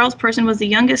 18, Charles Person was the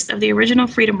youngest of the original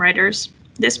freedom writers.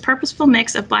 This purposeful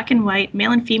mix of Black and white,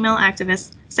 male and female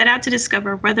activists set out to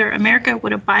discover whether America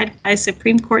would abide by a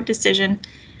Supreme Court decision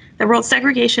that ruled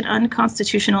segregation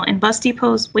unconstitutional in bus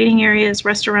depots, waiting areas,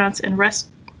 restaurants, and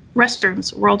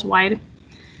restrooms worldwide.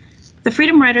 The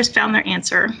freedom writers found their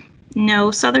answer.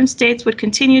 No, Southern states would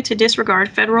continue to disregard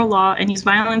federal law and use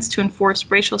violence to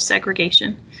enforce racial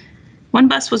segregation. One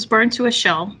bus was burned to a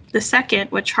shell. The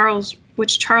second, which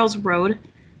Charles rode,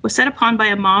 was set upon by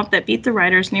a mob that beat the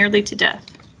riders nearly to death.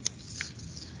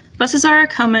 Buses Are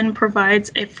A-Comin'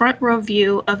 provides a front-row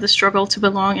view of the struggle to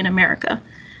belong in America,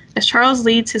 as Charles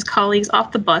leads his colleagues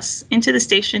off the bus, into the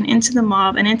station, into the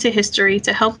mob, and into history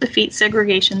to help defeat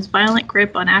segregation's violent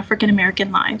grip on African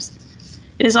American lives.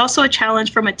 It is also a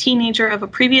challenge from a teenager of a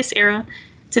previous era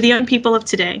to the young people of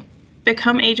today.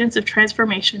 Become agents of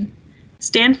transformation.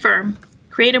 Stand firm.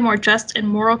 Create a more just and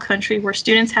moral country where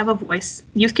students have a voice,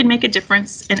 youth can make a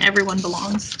difference, and everyone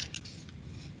belongs.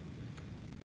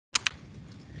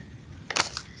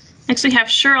 Next we have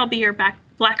Sure I'll Be Your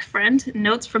Black Friend,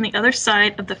 Notes from the Other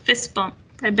Side of the Fist Bump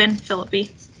by Ben Phillippe.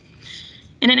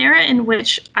 In an era in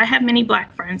which I have many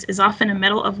Black friends is often a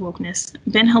medal of wokeness,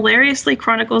 Ben hilariously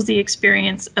chronicles the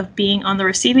experience of being on the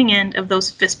receiving end of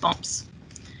those fist bumps.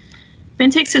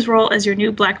 Ben takes his role as your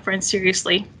new Black friend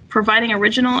seriously, providing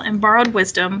original and borrowed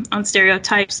wisdom on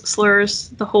stereotypes, slurs,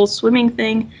 the whole swimming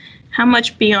thing, how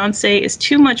much Beyonce is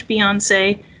too much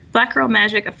Beyonce, Black Girl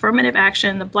Magic, affirmative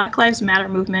action, the Black Lives Matter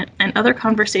movement, and other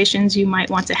conversations you might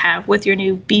want to have with your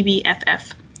new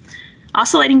BBFF.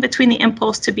 Oscillating between the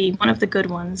impulse to be one of the good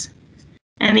ones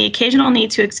and the occasional need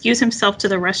to excuse himself to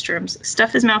the restrooms,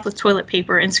 stuff his mouth with toilet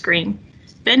paper, and scream,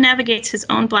 Ben navigates his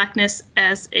own Blackness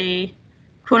as a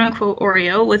quote-unquote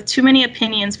Oreo with too many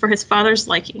opinions for his father's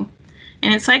liking,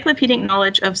 an encyclopedic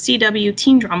knowledge of CW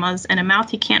teen dramas, and a mouth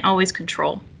he can't always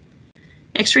control.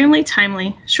 Extremely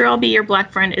timely, Sure I'll Be Your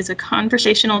Black Friend is a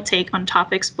conversational take on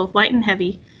topics both light and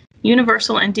heavy,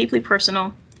 universal and deeply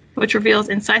personal, which reveals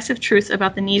incisive truth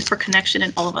about the need for connection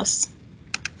in all of us.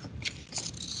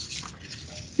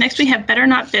 Next, we have Better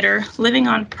Not Bitter, Living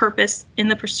on Purpose in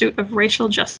the Pursuit of Racial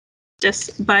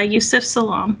Justice by Yusef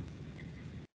Salaam.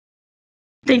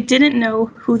 They didn't know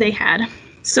who they had.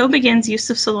 So begins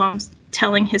Yusef Salaam's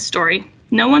telling his story.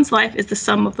 No one's life is the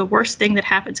sum of the worst thing that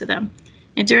happened to them.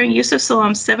 And during Yusef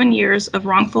Salaam's 7 years of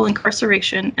wrongful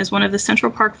incarceration as one of the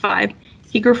Central Park Five,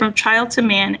 he grew from child to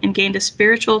man and gained a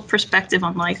spiritual perspective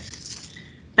on life.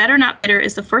 Better Not Bitter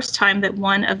is the first time that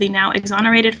one of the now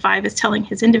exonerated five is telling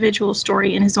his individual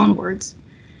story in his own words.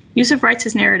 Yusef writes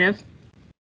his narrative.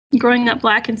 Growing up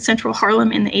Black in Central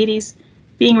Harlem in the 80s,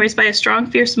 being raised by a strong,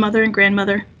 fierce mother and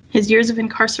grandmother, his years of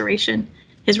incarceration,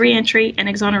 his reentry, and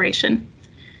exoneration.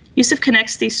 Yusef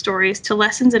connects these stories to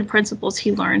lessons and principles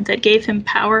he learned that gave him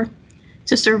power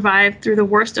to survive through the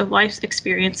worst of life's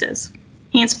experiences.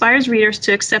 He inspires readers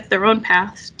to accept their own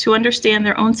path, to understand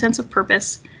their own sense of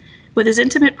purpose. With his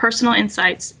intimate personal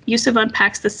insights, Yusef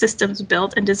unpacks the systems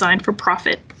built and designed for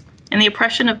profit and the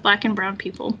oppression of Black and brown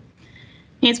people.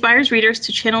 He inspires readers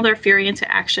to channel their fury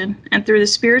into action, and through the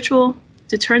spiritual,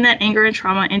 to turn that anger and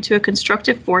trauma into a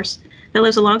constructive force that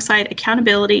lives alongside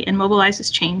accountability and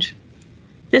mobilizes change.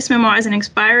 This memoir is an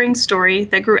inspiring story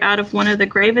that grew out of one of the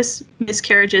gravest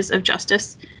miscarriages of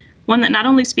justice, one that not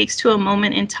only speaks to a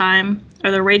moment in time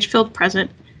or the rage-filled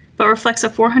present, but reflects a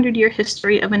 400-year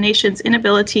history of a nation's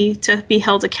inability to be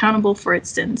held accountable for its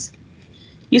sins.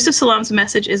 Yusef Salaam's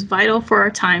message is vital for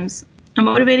our times, a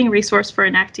motivating resource for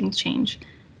enacting change.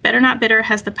 Better Not Bitter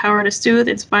has the power to soothe,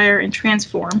 inspire, and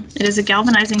transform. It is a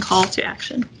galvanizing call to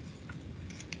action.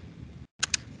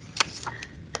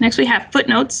 Next, we have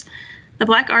Footnotes, The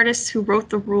Black Artists Who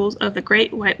Wrote the Rules of the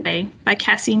Great White Way by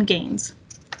Cassine Gaines.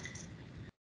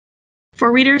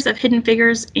 For readers of Hidden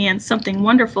Figures and Something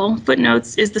Wonderful,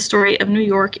 Footnotes is the story of New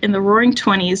York in the Roaring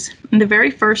 '20s and the very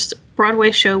first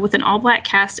Broadway show with an all-Black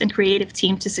cast and creative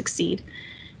team to succeed,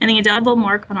 and the indelible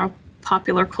mark on our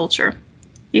popular culture.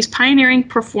 These pioneering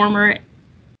performer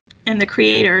and the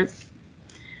creator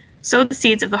sowed the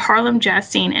seeds of the Harlem jazz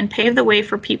scene and paved the way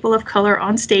for people of color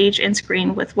on stage and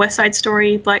screen with West Side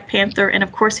Story, Black Panther, and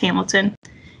of course Hamilton.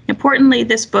 Importantly,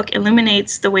 this book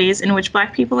illuminates the ways in which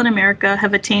Black people in America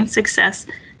have attained success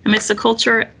amidst a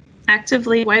culture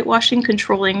actively whitewashing,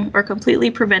 controlling, or completely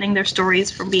preventing their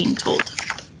stories from being told.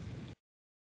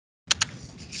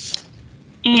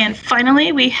 And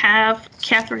finally, we have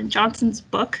Katherine Johnson's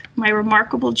book, My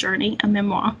Remarkable Journey, a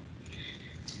Memoir.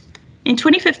 In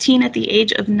 2015, at the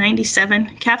age of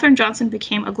 97, Katherine Johnson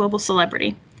became a global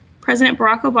celebrity. President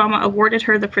Barack Obama awarded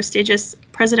her the prestigious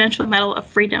Presidential Medal of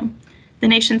Freedom, the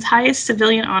nation's highest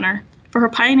civilian honor, for her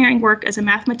pioneering work as a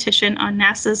mathematician on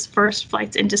NASA's first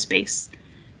flights into space.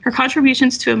 Her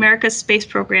contributions to America's space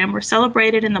program were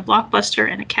celebrated in the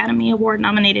blockbuster and Academy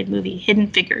Award-nominated movie Hidden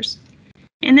Figures.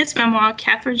 In this memoir,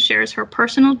 Katherine shares her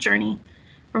personal journey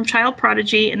from child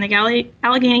prodigy in the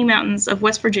Allegheny Mountains of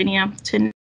West Virginia to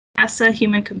NASA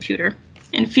human computer,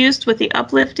 infused with the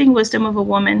uplifting wisdom of a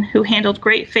woman who handled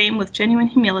great fame with genuine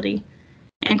humility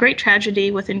and great tragedy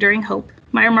with enduring hope.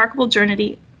 My remarkable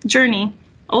journey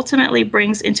ultimately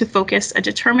brings into focus a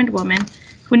determined woman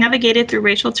who navigated through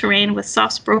racial terrain with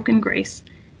soft-spoken grace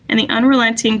and the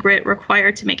unrelenting grit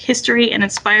required to make history and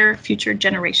inspire future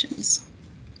generations.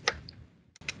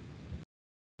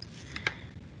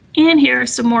 And here are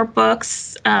some more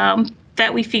books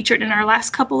that we featured in our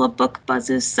last couple of book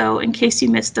buzzes. So in case you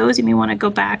missed those, you may want to go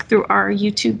back through our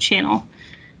YouTube channel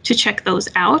to check those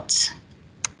out.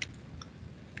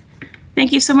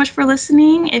 Thank you so much for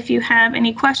listening. If you have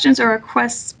any questions or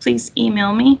requests, please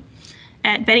email me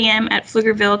at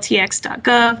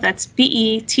bettym@pflugervilletx.gov. That's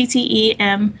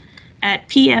BETTEM at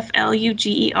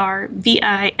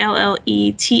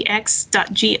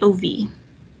PFLUGERVILLETX.gov.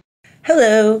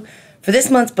 Hello. For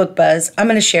this month's Book Buzz, I'm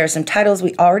going to share some titles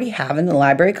we already have in the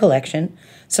library collection,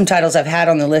 some titles I've had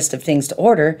on the list of things to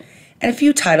order, and a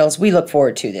few titles we look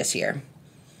forward to this year.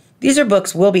 These are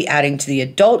books we'll be adding to the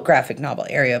adult graphic novel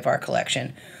area of our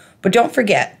collection, but don't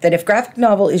forget that if graphic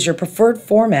novel is your preferred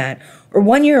format or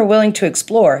one you are willing to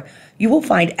explore, you will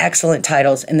find excellent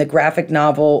titles in the graphic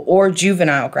novel or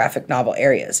juvenile graphic novel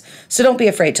areas, so don't be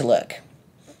afraid to look.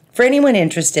 For anyone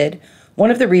interested, one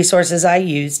of the resources I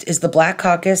used is the Black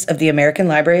Caucus of the American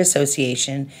Library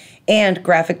Association and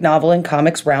Graphic Novel and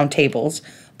Comics Roundtable's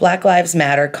Black Lives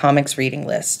Matter Comics Reading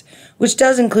List, which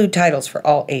does include titles for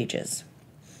all ages.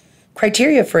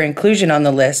 Criteria for inclusion on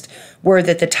the list were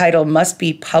that the title must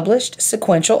be published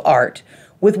sequential art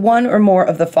with one or more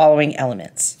of the following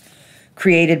elements: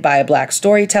 created by a Black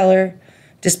storyteller,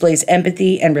 displays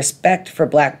empathy and respect for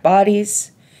Black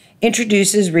bodies,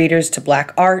 introduces readers to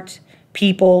Black art,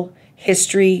 people,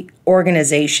 history,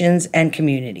 organizations, and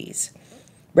communities,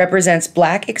 represents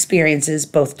Black experiences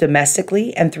both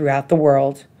domestically and throughout the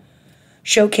world,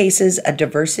 showcases a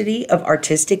diversity of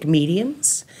artistic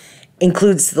mediums,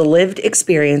 includes the lived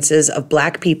experiences of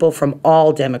Black people from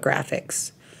all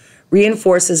demographics,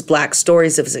 reinforces Black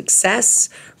stories of success,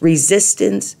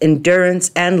 resistance,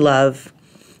 endurance, and love,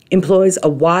 employs a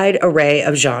wide array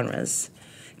of genres,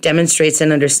 demonstrates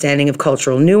an understanding of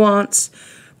cultural nuance,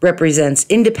 represents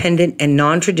independent and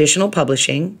non-traditional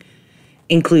publishing,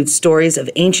 includes stories of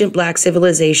ancient Black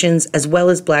civilizations as well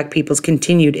as Black people's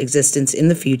continued existence in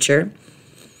the future,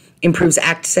 improves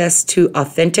access to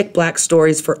authentic Black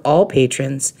stories for all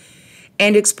patrons,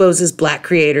 and exposes Black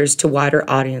creators to wider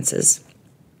audiences.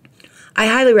 I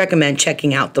highly recommend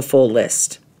checking out the full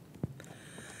list.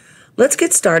 Let's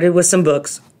get started with some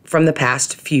books from the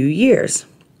past few years.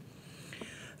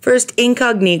 First,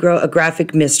 Incognegro, a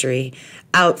graphic mystery,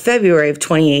 out February of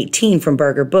 2018 from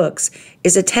Berger Books,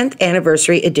 is a 10th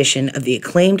anniversary edition of the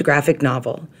acclaimed graphic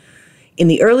novel. In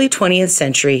the early 20th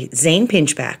century, Zane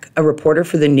Pinchback, a reporter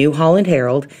for the New Holland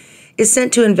Herald, is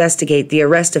sent to investigate the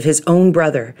arrest of his own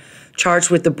brother, charged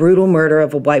with the brutal murder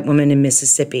of a white woman in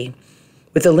Mississippi.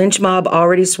 With the lynch mob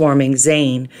already swarming,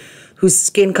 Zane, whose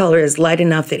skin color is light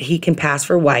enough that he can pass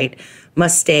for white,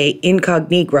 must stay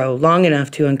incognito long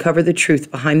enough to uncover the truth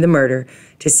behind the murder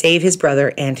to save his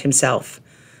brother and himself.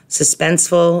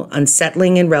 Suspenseful,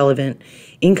 unsettling, and relevant,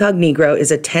 Incognegro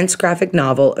is a tense graphic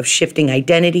novel of shifting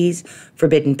identities,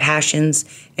 forbidden passions,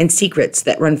 and secrets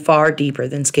that run far deeper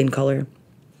than skin color.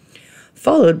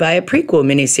 Followed by a prequel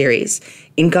miniseries,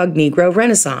 Incognegro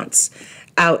Renaissance,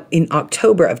 out in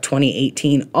October of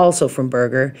 2018, also from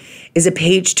Berger, is a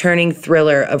page-turning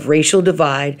thriller of racial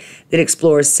divide that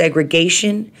explores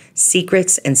segregation,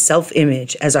 secrets, and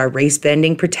self-image as our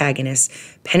race-bending protagonist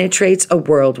penetrates a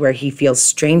world where he feels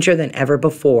stranger than ever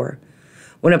before.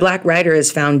 When a Black writer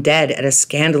is found dead at a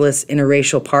scandalous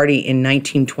interracial party in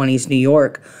 1920s New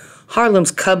York,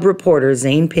 Harlem's cub reporter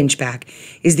Zane Pinchback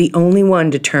is the only one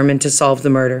determined to solve the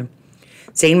murder.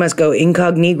 Zane must go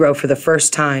incognito for the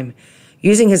first time,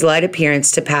 using his light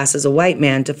appearance to pass as a white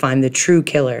man to find the true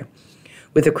killer.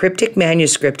 With a cryptic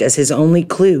manuscript as his only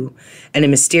clue and a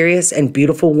mysterious and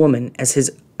beautiful woman as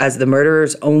the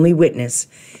murderer's only witness,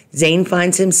 Zane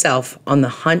finds himself on the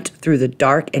hunt through the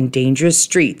dark and dangerous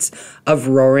streets of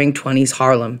roaring 20s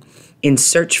Harlem in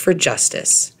search for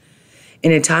justice.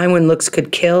 In a time when looks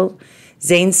could kill,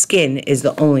 Zane's skin is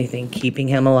the only thing keeping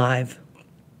him alive.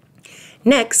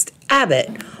 Next,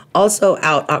 Abbott, also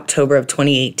out October of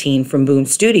 2018 from Boom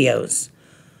Studios.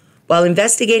 While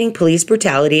investigating police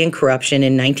brutality and corruption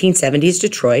in 1970s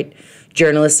Detroit,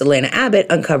 journalist Elena Abbott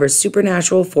uncovers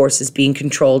supernatural forces being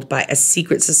controlled by a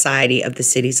secret society of the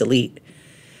city's elite.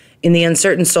 In the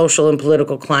uncertain social and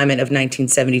political climate of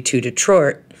 1972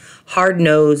 Detroit,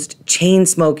 hard-nosed,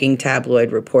 chain-smoking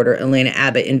tabloid reporter Elena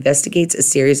Abbott investigates a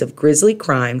series of grisly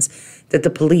crimes that the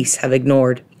police have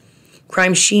ignored.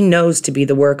 Crimes she knows to be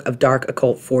the work of dark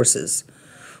occult forces.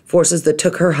 Forces that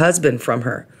took her husband from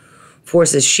her.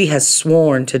 Forces she has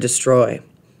sworn to destroy.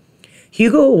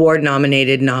 Hugo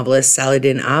Award-nominated novelist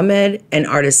Saladin Ahmed and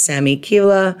artist Sami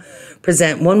Kiela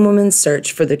present one woman's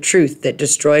search for the truth that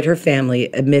destroyed her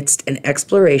family amidst an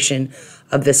exploration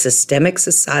of the systemic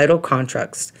societal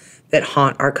constructs that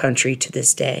haunt our country to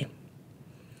this day.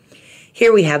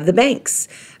 Here we have The Banks,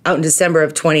 out in December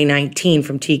of 2019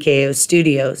 from TKO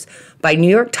Studios, by New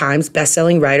York Times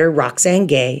bestselling writer Roxane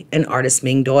Gay and artist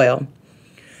Ming Doyle.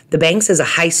 The Banks is a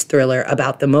heist thriller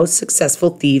about the most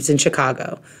successful thieves in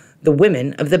Chicago, the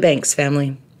women of the Banks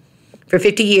family. For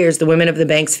 50 years, the women of the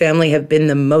Banks family have been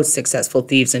the most successful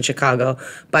thieves in Chicago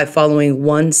by following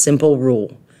one simple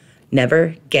rule: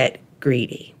 never get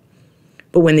greedy.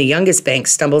 But when the youngest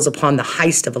Banks stumbles upon the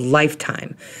heist of a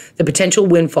lifetime, the potential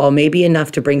windfall may be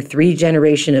enough to bring 3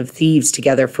 generations of thieves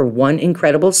together for one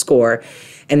incredible score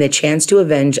and the chance to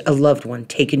avenge a loved one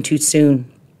taken too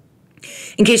soon.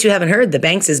 In case you haven't heard, The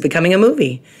Banks is becoming a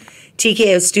movie.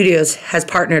 TKO Studios has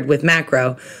partnered with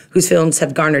Macro, whose films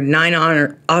have garnered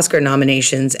 9 Oscar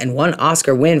nominations and 1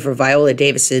 Oscar win for Viola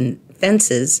Davis in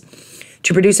Fences,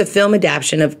 to produce a film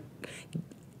adaptation of.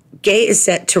 Gay is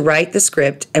set to write the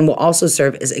script and will also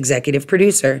serve as executive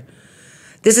producer.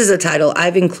 This is a title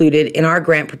I've included in our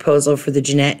grant proposal for the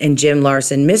Jeanette and Jim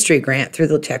Larson Mystery Grant through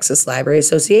the Texas Library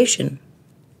Association.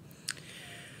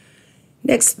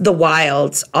 Next, The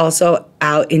Wilds, also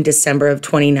out in December of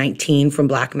 2019 from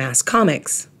Black Mass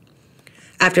Comics.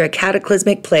 After a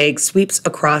cataclysmic plague sweeps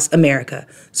across America,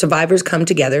 survivors come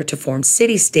together to form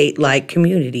city-state-like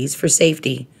communities for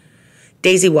safety.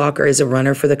 Daisy Walker is a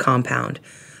runner for the compound,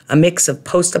 a mix of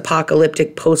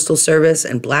post-apocalyptic postal service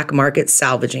and black market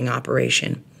salvaging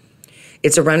operation.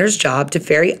 It's a runner's job to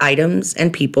ferry items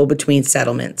and people between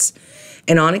settlements,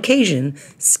 and on occasion,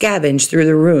 scavenge through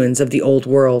the ruins of the old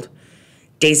world.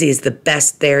 Daisy is the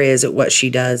best there is at what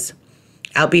she does.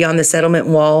 Out beyond the settlement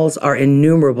walls are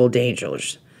innumerable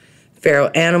dangers: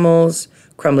 feral animals,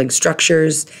 crumbling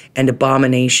structures, and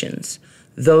abominations,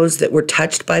 those that were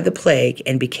touched by the plague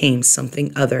and became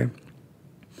something other.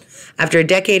 After a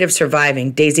decade of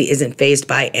surviving, Daisy isn't fazed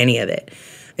by any of it,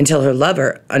 until her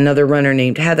lover, another runner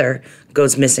named Heather,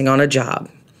 goes missing on a job.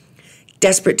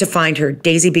 Desperate to find her,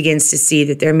 Daisy begins to see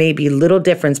that there may be little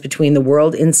difference between the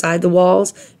world inside the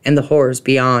walls and the horrors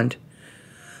beyond.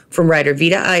 From writer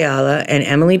Vita Ayala and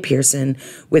Emily Pearson,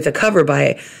 with a cover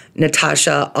by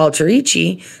Natasha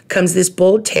Alterici, comes this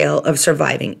bold tale of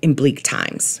surviving in bleak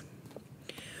times.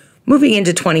 Moving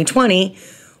into 2020,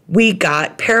 we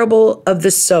got Parable of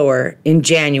the Sower in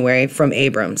January from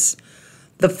Abrams.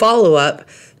 The follow-up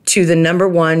to the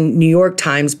 #1 New York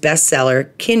Times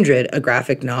bestseller, Kindred, a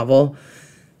graphic novel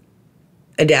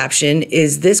adaptation,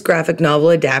 is this graphic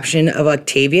novel adaptation of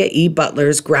Octavia E.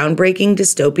 Butler's groundbreaking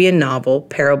dystopian novel,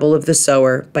 Parable of the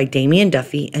Sower, by Damian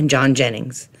Duffy and John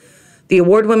Jennings, the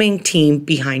award-winning team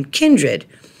behind Kindred.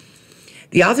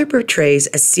 The author portrays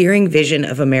a searing vision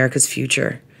of America's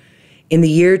future. In the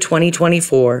year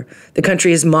 2024, the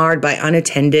country is marred by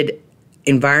unattended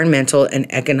environmental and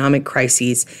economic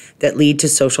crises that lead to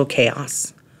social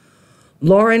chaos.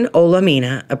 Lauren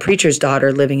Olamina, a preacher's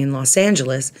daughter living in Los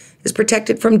Angeles, is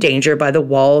protected from danger by the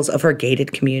walls of her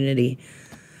gated community.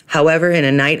 However, in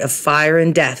a night of fire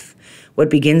and death, what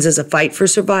begins as a fight for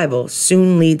survival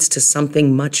soon leads to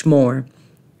something much more: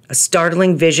 a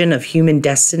startling vision of human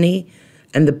destiny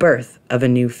and the birth of a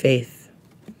new faith.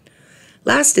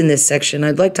 Last in this section,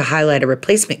 I'd like to highlight a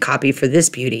replacement copy for this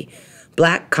beauty,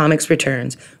 Black Comics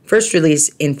Returns. First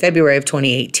released in February of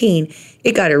 2018,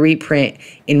 it got a reprint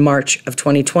in March of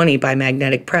 2020 by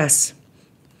Magnetic Press.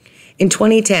 In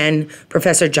 2010,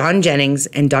 Professor John Jennings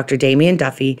and Dr. Damian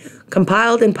Duffy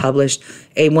compiled and published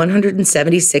a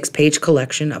 176-page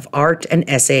collection of art and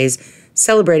essays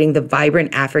celebrating the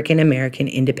vibrant African-American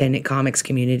independent comics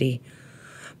community.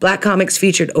 Black Comics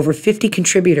featured over 50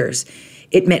 contributors.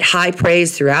 It met high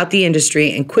praise throughout the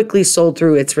industry and quickly sold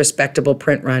through its respectable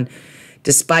print run,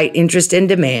 despite interest and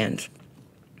demand.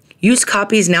 Used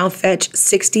copies now fetch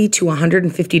 $60 to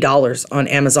 $150 on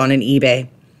Amazon and eBay.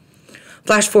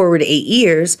 Flash forward 8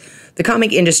 years, the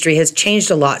comic industry has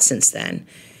changed a lot since then,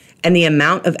 and the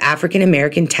amount of African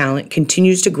American talent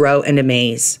continues to grow and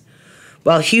amaze.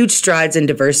 While huge strides in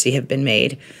diversity have been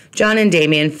made, John and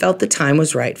Damian felt the time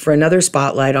was right for another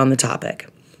spotlight on the topic.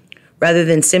 Rather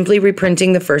than simply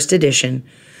reprinting the first edition,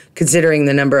 considering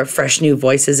the number of fresh new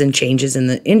voices and changes in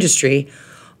the industry,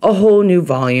 a whole new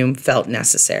volume felt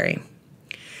necessary.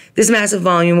 This massive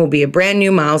volume will be a brand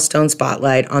new milestone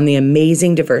spotlight on the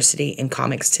amazing diversity in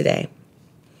comics today.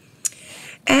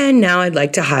 And now I'd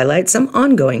like to highlight some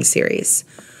ongoing series.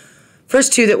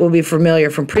 First two that will be familiar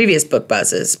from previous book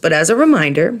buzzes, but as a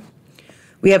reminder,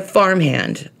 we have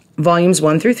Farmhand. Volumes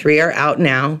 1 through 3 are out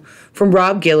now from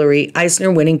Rob Guillory,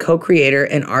 Eisner-winning co-creator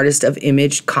and artist of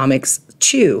Image Comics'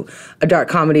 Chew, a dark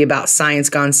comedy about science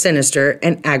gone sinister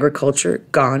and agriculture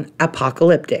gone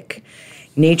apocalyptic.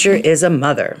 Nature is a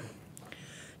mother.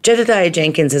 Jedediah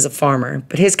Jenkins is a farmer,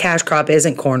 but his cash crop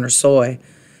isn't corn or soy.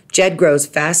 Jed grows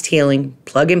fast-healing,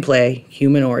 plug-and-play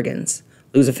human organs.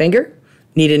 Lose a finger?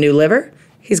 Need a new liver?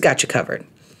 He's got you covered.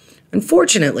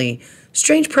 Unfortunately,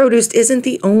 strange produce isn't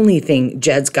the only thing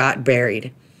Jed's got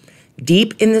buried.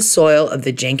 Deep in the soil of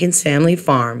the Jenkins family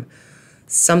farm,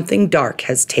 something dark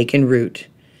has taken root,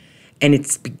 and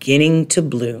it's beginning to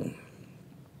bloom.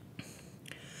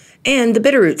 And the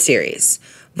Bitterroot series.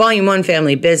 Volume 1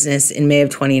 Family Business in May of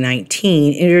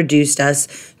 2019 introduced us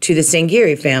to the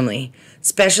Sangiri family,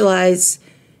 specialized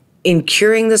in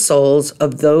curing the souls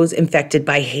of those infected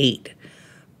by hate.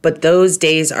 But those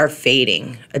days are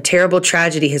fading. A terrible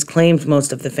tragedy has claimed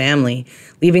most of the family,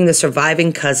 leaving the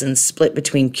surviving cousins split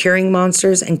between curing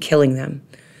monsters and killing them.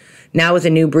 Now with a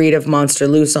new breed of monster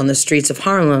loose on the streets of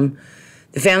Harlem,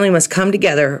 the family must come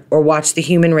together or watch the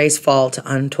human race fall to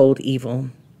untold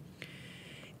evil.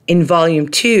 In Volume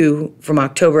 2, from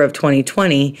October of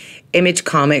 2020, Image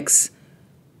Comics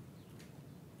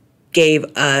gave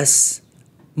us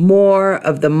more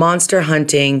of the monster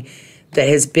hunting that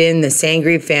has been the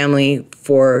Sangiri family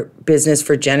for business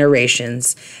for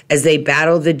generations as they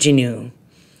battle the Jinnu.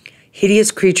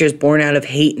 hideous creatures born out of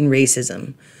hate and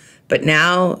racism. But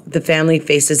now the family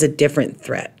faces a different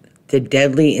threat, the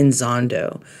deadly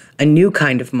Inzondo, a new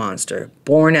kind of monster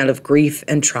born out of grief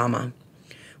and trauma.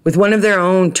 With one of their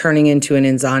own turning into an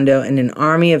Inzondo and an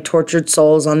army of tortured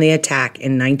souls on the attack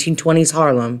in 1920s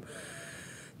Harlem,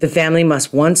 the family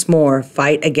must once more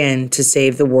fight again to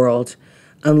save the world,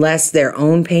 unless their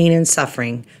own pain and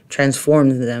suffering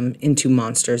transforms them into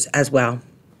monsters as well.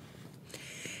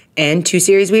 And 2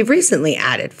 series we've recently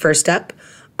added. First up,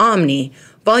 Omni.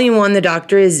 Volume 1, The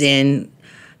Doctor Is In,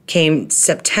 came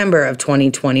September of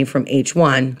 2020 from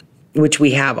H1, which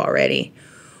we have already.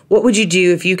 What would you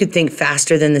do if you could think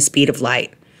faster than the speed of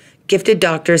light? Gifted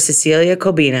Dr. Cecilia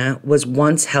Kobina was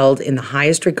once held in the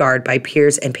highest regard by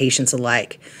peers and patients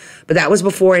alike, but that was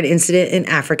before an incident in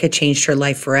Africa changed her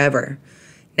life forever.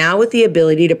 Now, with the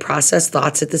ability to process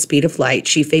thoughts at the speed of light,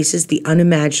 she faces the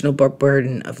unimaginable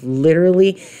burden of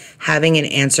literally having an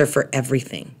answer for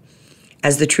everything.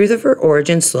 As the truth of her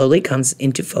origin slowly comes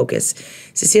into focus,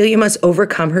 Cecilia must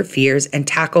overcome her fears and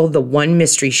tackle the one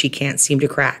mystery she can't seem to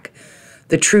crack,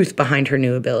 the truth behind her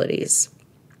new abilities.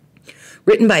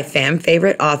 Written by fan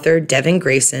favorite author Devin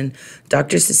Grayson,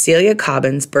 Dr. Cecilia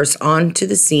Cobbins bursts onto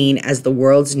the scene as the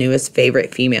world's newest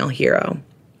favorite female hero.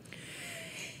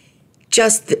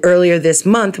 Just earlier this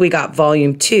month, we got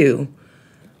Volume 2,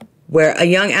 where a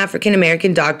young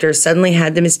African-American doctor suddenly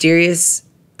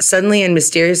and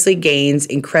mysteriously gains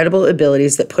incredible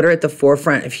abilities that put her at the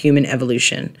forefront of human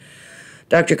evolution.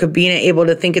 Dr. Kobina, able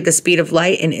to think at the speed of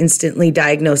light and instantly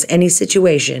diagnose any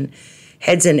situation,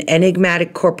 heads an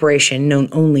enigmatic corporation known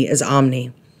only as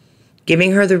Omni,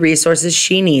 giving her the resources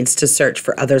she needs to search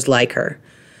for others like her.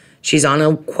 She's on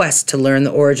a quest to learn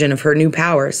the origin of her new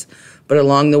powers, but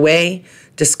along the way,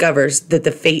 discovers that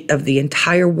the fate of the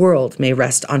entire world may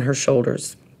rest on her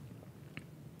shoulders.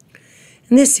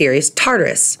 In this series,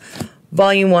 Tartarus,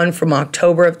 Volume 1 from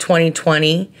October of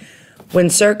 2020, when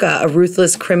Circa, a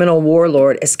ruthless criminal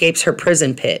warlord, escapes her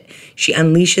prison pit, she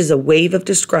unleashes a wave of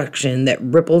destruction that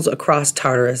ripples across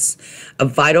Tartarus, a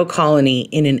vital colony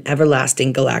in an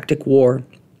everlasting galactic war.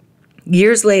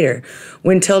 Years later,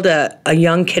 when Tilda, a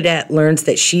young cadet, learns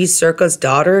that she's Circa's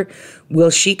daughter, will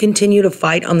she continue to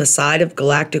fight on the side of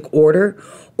galactic order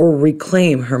or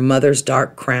reclaim her mother's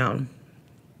dark crown?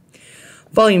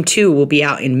 Volume 2 will be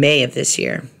out in May of this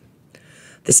year.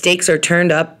 The stakes are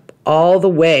turned up all the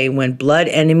way when blood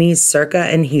enemies Circa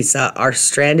and Hisa are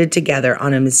stranded together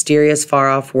on a mysterious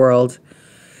far-off world.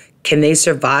 Can they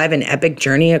survive an epic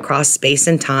journey across space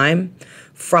and time,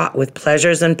 fraught with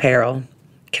pleasures and peril?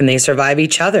 Can they survive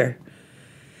each other?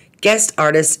 Guest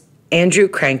artist Andrew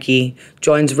Kranke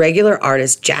joins regular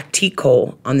artist Jack T.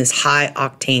 Cole on this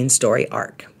high-octane story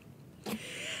arc.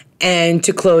 And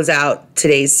to close out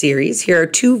today's series, here are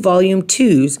 2 Volume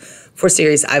 2s for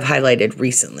series I've highlighted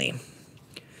recently.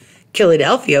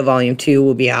 Philadelphia Volume 2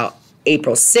 will be out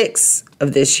April 6th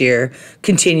of this year,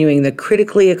 continuing the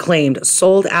critically acclaimed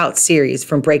sold-out series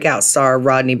from breakout star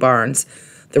Rodney Barnes,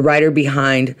 the writer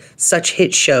behind such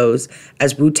hit shows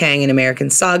as Wu-Tang: An American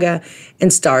Saga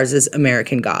and Stars'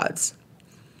 American Gods,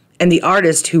 and the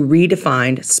artist who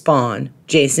redefined Spawn,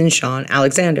 Jason Shawn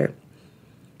Alexander.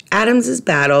 Adams'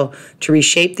 battle to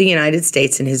reshape the United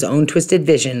States in his own twisted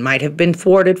vision might have been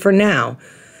thwarted for now,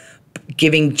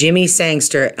 giving Jimmy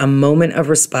Sangster a moment of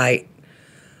respite.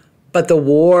 But the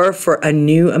war for a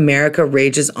new America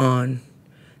rages on.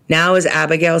 Now, as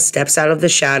Abigail steps out of the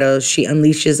shadows, she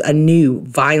unleashes a new,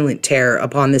 violent terror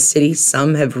upon the city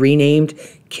some have renamed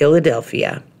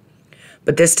Philadelphia.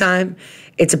 But this time,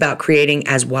 it's about creating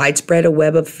as widespread a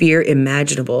web of fear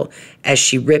imaginable as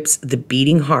she rips the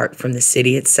beating heart from the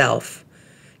city itself.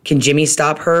 Can Jimmy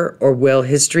stop her, or will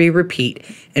history repeat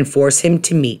and force him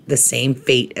to meet the same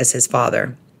fate as his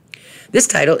father? This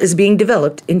title is being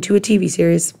developed into a TV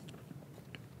series.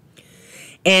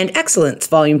 And Excellence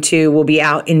Volume 2 will be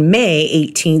out in May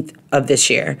 18th of this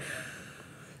year.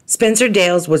 Spencer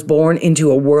Dales was born into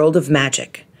a world of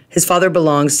magic. His father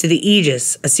belongs to the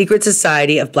Aegis, a secret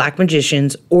society of black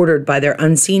magicians ordered by their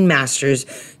unseen masters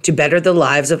to better the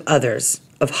lives of others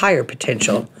of higher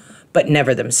potential, but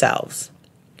never themselves.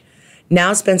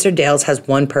 Now Spencer Dales has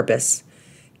one purpose: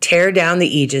 tear down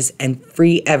the Aegis and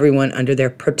free everyone under their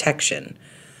protection.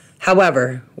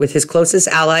 However, with his closest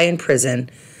ally in prison,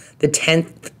 the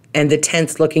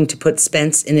 10th looking to put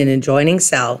Spence in an adjoining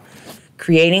cell,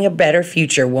 creating a better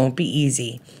future won't be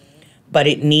easy, but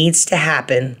it needs to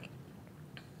happen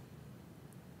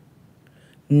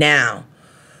now.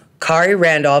 Kari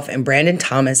Randolph and Brandon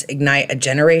Thomas ignite a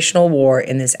generational war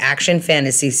in this action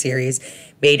fantasy series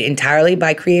made entirely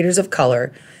by creators of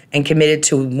color and committed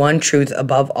to one truth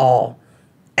above all: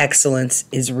 excellence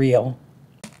is real.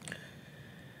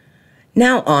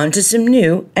 Now on to some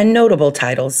new and notable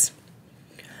titles.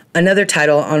 Another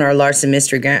title on our Larson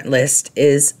Mystery Grant list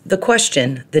is The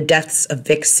Question, The Deaths of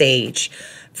Vic Sage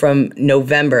from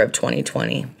November of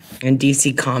 2020 in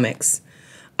DC Comics.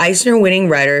 Eisner-winning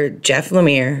writer Jeff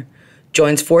Lemire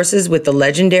joins forces with the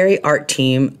legendary art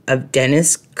team of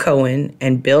Dennis Cohen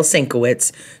and Bill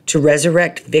Sienkiewicz to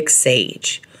resurrect Vic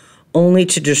Sage, only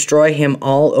to destroy him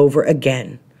all over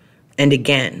again and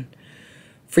again.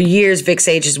 For years, Vic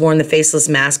Sage has worn the faceless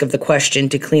mask of the Question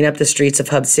to clean up the streets of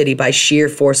Hub City by sheer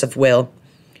force of will.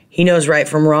 He knows right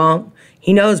from wrong.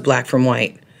 He knows black from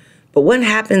white. But what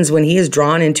happens when he is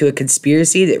drawn into a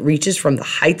conspiracy that reaches from the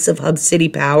heights of Hub City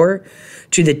power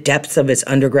to the depths of its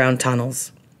underground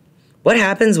tunnels? What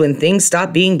happens when things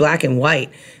stop being black and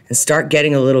white and start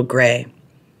getting a little gray?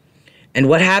 And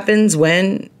what happens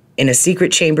when, in a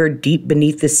secret chamber deep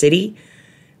beneath the city,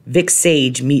 Vic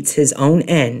Sage meets his own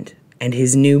end and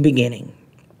his new beginning?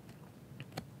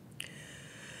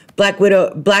 Black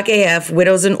AF,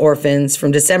 Widows and Orphans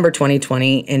from December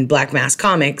 2020 in Black Mass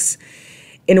Comics.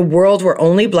 In a world where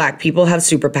only black people have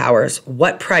superpowers,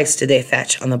 what price do they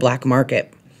fetch on the black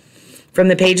market? From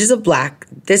the pages of Black,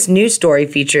 this new story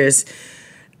features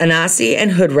Anansi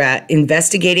and Hoodrat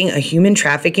investigating a human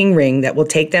trafficking ring that will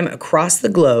take them across the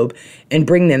globe and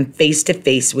bring them face to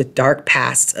face with dark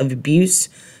pasts of abuse,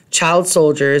 child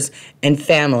soldiers, and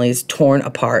families torn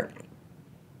apart.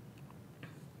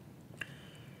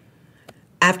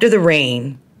 After the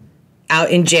Rain, out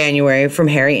in January from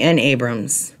Harry N.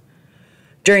 Abrams.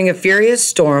 During a furious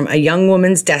storm, a young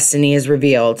woman's destiny is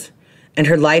revealed, and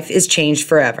her life is changed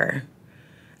forever.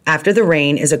 After the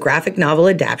Rain is a graphic novel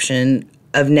adaptation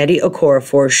of Nnedi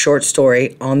Okorafor's short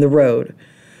story, On the Road.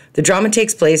 The drama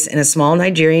takes place in a small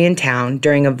Nigerian town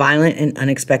during a violent and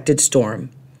unexpected storm.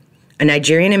 A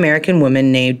Nigerian-American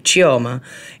woman named Chioma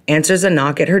answers a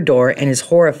knock at her door and is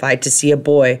horrified to see a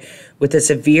boy with a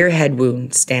severe head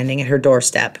wound standing at her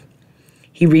doorstep.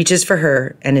 He reaches for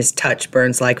her, and his touch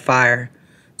burns like fire.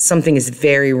 Something is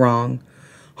very wrong.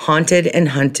 Haunted and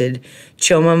hunted,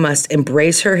 Chioma must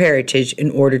embrace her heritage in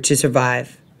order to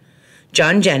survive.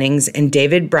 John Jennings and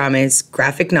David Brame's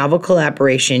graphic novel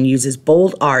collaboration uses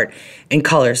bold art and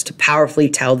colors to powerfully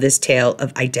tell this tale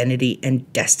of identity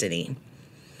and destiny.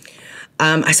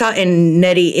 I saw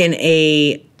Nnedi in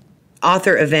a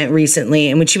author event recently,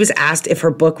 and when she was asked if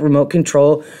her book Remote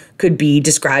Control could be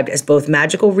described as both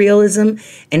magical realism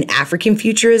and African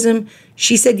futurism,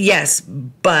 she said yes,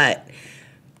 but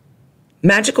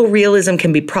magical realism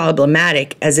can be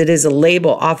problematic as it is a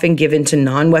label often given to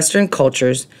non-Western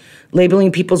cultures,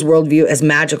 labeling people's worldview as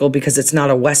magical because it's not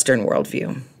a Western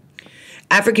worldview.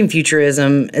 African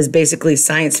futurism is basically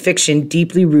science fiction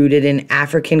deeply rooted in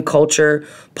African culture,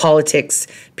 politics,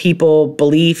 people,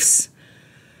 beliefs,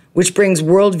 which brings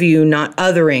worldview, not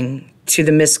othering, to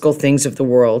the mystical things of the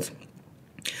world.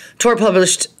 Tor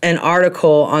published an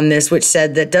article on this which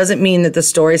said that doesn't mean that the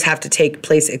stories have to take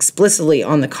place explicitly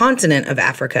on the continent of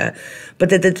Africa, but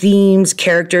that the themes,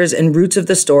 characters, and roots of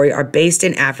the story are based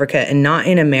in Africa and not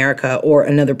in America or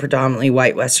another predominantly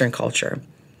white Western culture.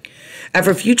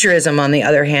 Afrofuturism, on the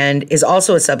other hand, is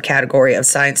also a subcategory of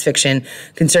science fiction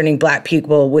concerning black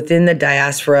people within the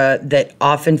diaspora that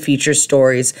often features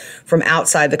stories from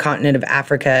outside the continent of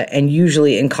Africa and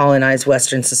usually in colonized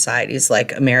Western societies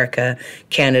like America,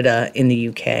 Canada, and the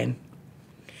UK.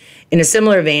 In a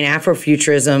similar vein,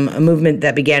 Afrofuturism, a movement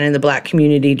that began in the black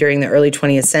community during the early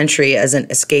 20th century as an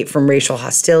escape from racial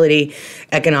hostility,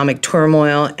 economic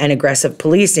turmoil, and aggressive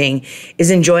policing,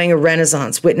 is enjoying a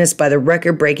renaissance witnessed by the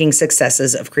record-breaking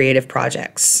successes of creative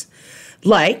projects.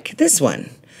 Like this one.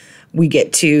 We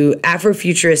get to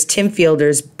Afrofuturist Tim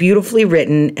Fielder's beautifully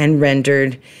written and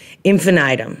rendered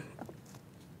Infinitum,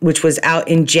 which was out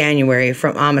in January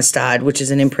from Amistad, which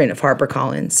is an imprint of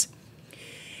HarperCollins.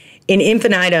 In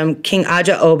Infinitum, King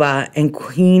Aja Oba and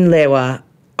Queen Lewa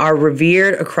are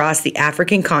revered across the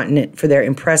African continent for their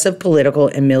impressive political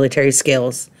and military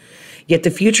skills. Yet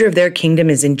the future of their kingdom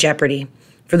is in jeopardy,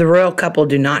 for the royal couple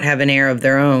do not have an heir of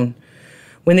their own.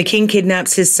 When the king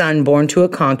kidnaps his son born to a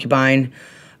concubine,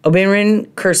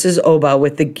 Obenrin curses Oba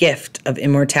with the gift of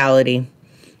immortality.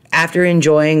 After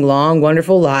enjoying long,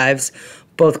 wonderful lives,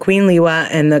 both Queen Lewa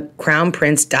and the crown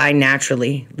prince die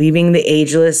naturally, leaving the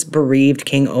ageless, bereaved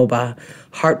King Oba,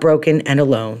 heartbroken and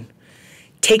alone.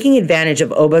 Taking advantage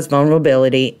of Oba's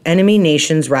vulnerability, enemy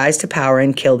nations rise to power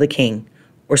and kill the king,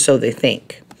 or so they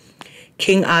think.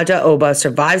 King Aja Oba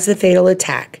survives the fatal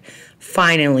attack,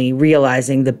 finally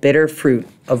realizing the bitter fruit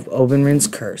of Obenrin's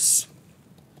curse.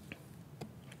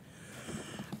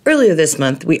 Earlier this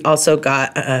month, we also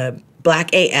got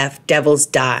Black AF Devils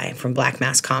Die from Black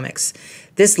Mass Comics.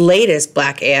 This latest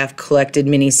Black AF collected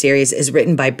miniseries is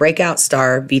written by breakout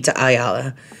star Vita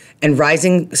Ayala and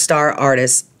rising star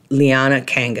artist Liana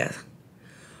Kanga.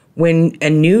 When a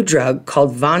new drug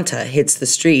called Vanta hits the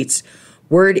streets,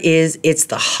 word is it's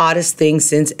the hottest thing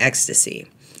since ecstasy.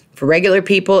 For regular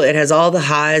people, it has all the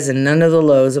highs and none of the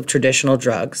lows of traditional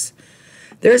drugs.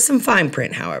 There is some fine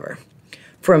print, however.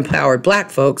 For empowered Black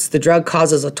folks, the drug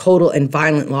causes a total and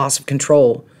violent loss of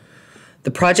control. The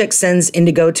project sends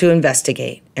Indigo to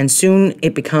investigate, and soon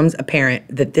it becomes apparent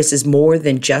that this is more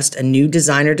than just a new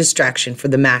designer distraction for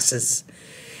the masses.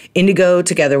 Indigo,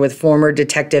 together with former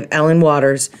detective Ellen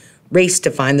Waters, race to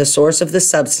find the source of the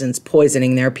substance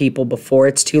poisoning their people before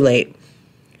it's too late.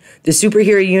 The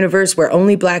superhero universe where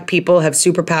only Black people have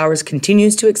superpowers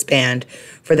continues to expand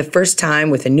for the first time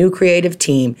with a new creative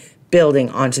team building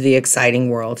onto the exciting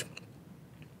world.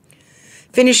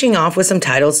 Finishing off with some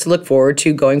titles to look forward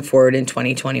to going forward in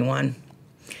 2021.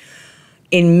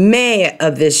 In May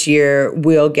of this year,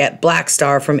 we'll get Black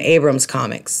Star from Abrams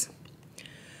Comics.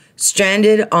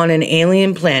 Stranded on an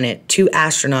alien planet, 2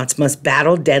 astronauts must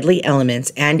battle deadly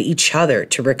elements and each other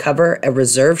to recover a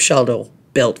reserve shuttle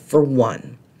built for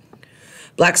one.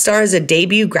 Black Star is a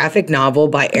debut graphic novel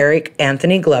by Eric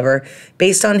Anthony Glover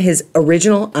based on his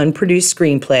original unproduced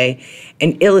screenplay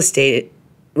and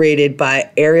illustrated by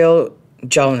Ariel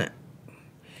Jonah.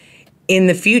 In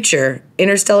the future,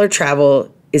 interstellar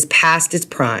travel is past its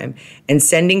prime and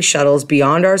sending shuttles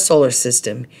beyond our solar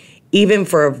system, even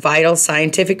for vital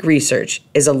scientific research,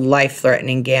 is a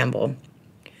life-threatening gamble.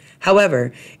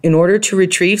 However, in order to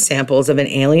retrieve samples of an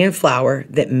alien flower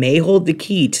that may hold the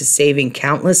key to saving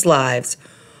countless lives,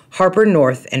 Harper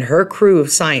North and her crew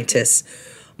of scientists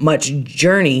must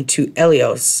journey to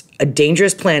Helios, a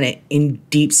dangerous planet in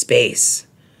deep space.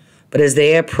 But as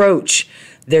they approach,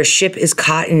 their ship is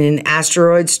caught in an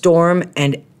asteroid storm,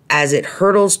 and as it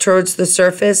hurtles towards the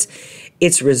surface,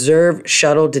 its reserve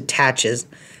shuttle detaches,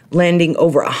 landing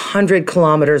over 100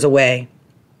 kilometers away.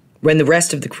 When the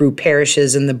rest of the crew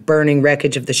perishes in the burning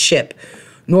wreckage of the ship,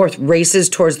 North races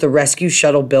towards the rescue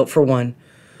shuttle built for one,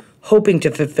 hoping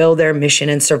to fulfill their mission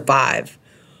and survive.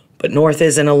 But North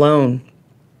isn't alone.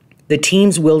 The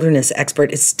team's wilderness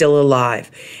expert is still alive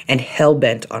and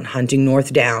hell-bent on hunting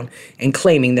North down and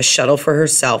claiming the shuttle for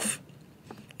herself.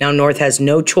 Now North has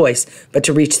no choice but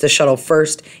to reach the shuttle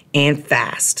first and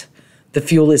fast. The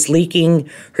fuel is leaking,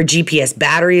 her GPS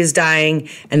battery is dying,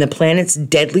 and the planet's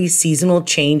deadly seasonal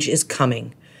change is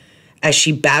coming. As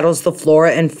she battles the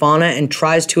flora and fauna and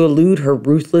tries to elude her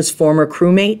ruthless former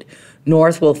crewmate,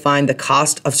 North will find the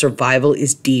cost of survival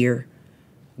is dear.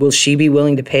 Will she be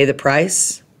willing to pay the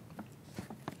price?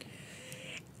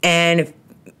 And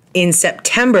in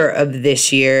September of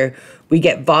this year, we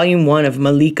get Volume 1 of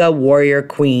Malika Warrior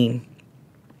Queen.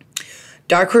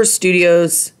 Dark Horse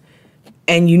Studios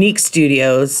and Unique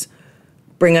Studios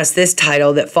bring us this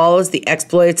title that follows the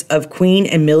exploits of Queen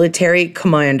and military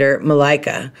commander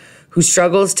Malika, who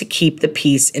struggles to keep the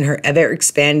peace in her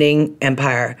ever-expanding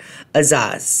empire,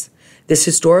 Azaz. This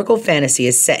historical fantasy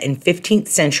is set in 15th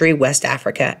century West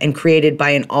Africa and created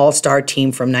by an all-star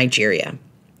team from Nigeria.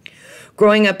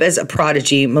 Growing up as a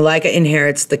prodigy, Malika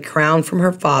inherits the crown from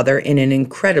her father in an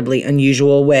incredibly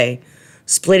unusual way,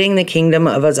 splitting the kingdom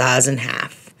of Azaz in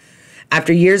half.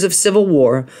 After years of civil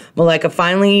war, Malika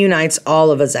finally unites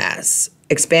all of Azaz,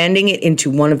 expanding it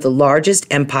into one of the largest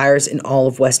empires in all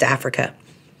of West Africa.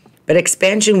 But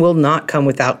expansion will not come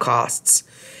without costs.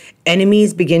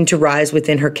 Enemies begin to rise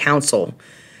within her council,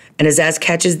 and Azaz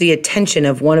catches the attention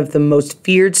of one of the most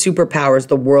feared superpowers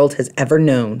the world has ever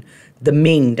known, the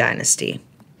Ming Dynasty.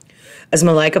 As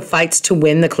Malika fights to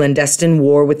win the clandestine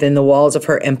war within the walls of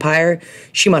her empire,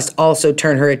 she must also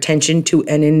turn her attention to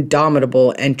an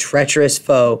indomitable and treacherous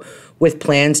foe with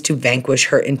plans to vanquish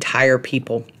her entire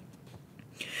people.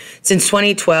 Since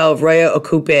 2012, Roya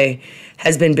Okupe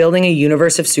has been building a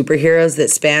universe of superheroes that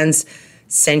spans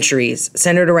centuries,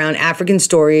 centered around African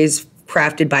stories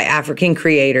crafted by African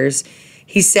creators.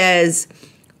 He says,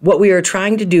 "What we are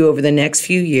trying to do over the next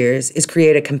few years is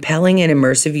create a compelling and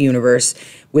immersive universe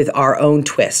with our own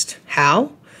twist.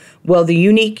 How? Well, the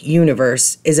Unique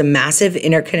Universe is a massive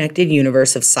interconnected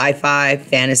universe of sci-fi,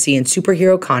 fantasy, and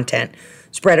superhero content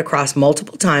spread across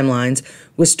multiple timelines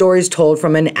with stories told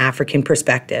from an African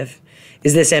perspective.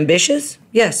 Is this ambitious?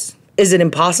 Yes. Is it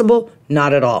impossible?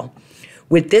 Not at all.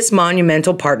 With this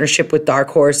monumental partnership with Dark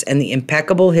Horse and the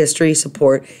impeccable history,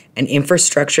 support, and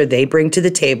infrastructure they bring to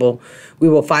the table, we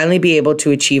will finally be able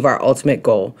to achieve our ultimate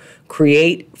goal: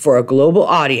 create for a global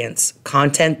audience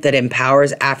content that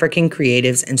empowers African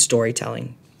creatives and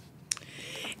storytelling."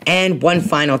 And one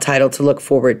final title to look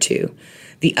forward to.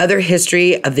 The Other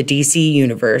History of the DC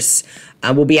Universe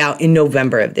will be out in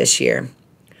November of this year.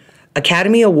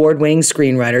 Academy Award-winning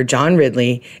screenwriter John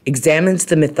Ridley examines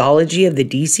the mythology of the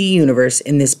DC Universe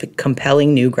in this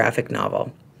compelling new graphic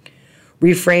novel,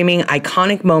 reframing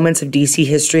iconic moments of DC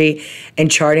history and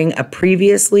charting a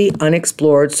previously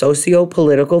unexplored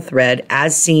socio-political thread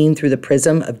as seen through the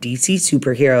prism of DC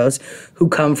superheroes who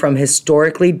come from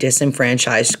historically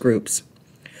disenfranchised groups.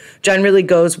 John Ridley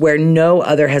goes where no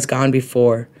other has gone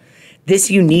before.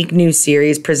 This unique new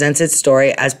series presents its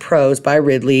story as prose by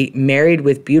Ridley, married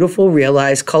with beautiful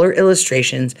realized color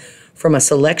illustrations from a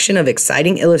selection of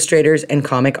exciting illustrators and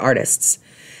comic artists.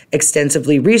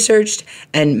 Extensively researched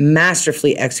and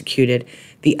masterfully executed,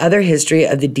 The Other History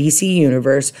of the DC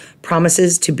Universe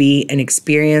promises to be an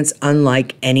experience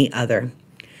unlike any other.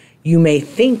 You may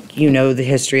think you know the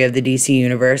history of the DC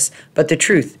Universe, but the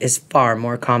truth is far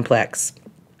more complex.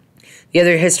 The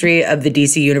Other History of the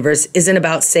DC Universe isn't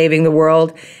about saving the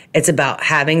world. It's about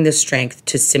having the strength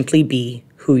to simply be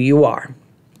who you are.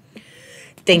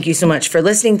 Thank you so much for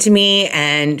listening to me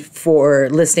and for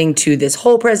listening to this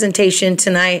whole presentation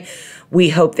tonight. We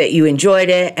hope that you enjoyed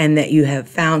it and that you have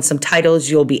found some titles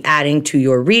you'll be adding to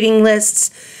your reading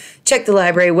lists. Check the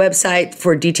library website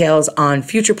for details on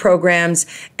future programs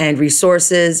and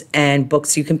resources and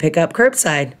books you can pick up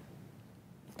curbside.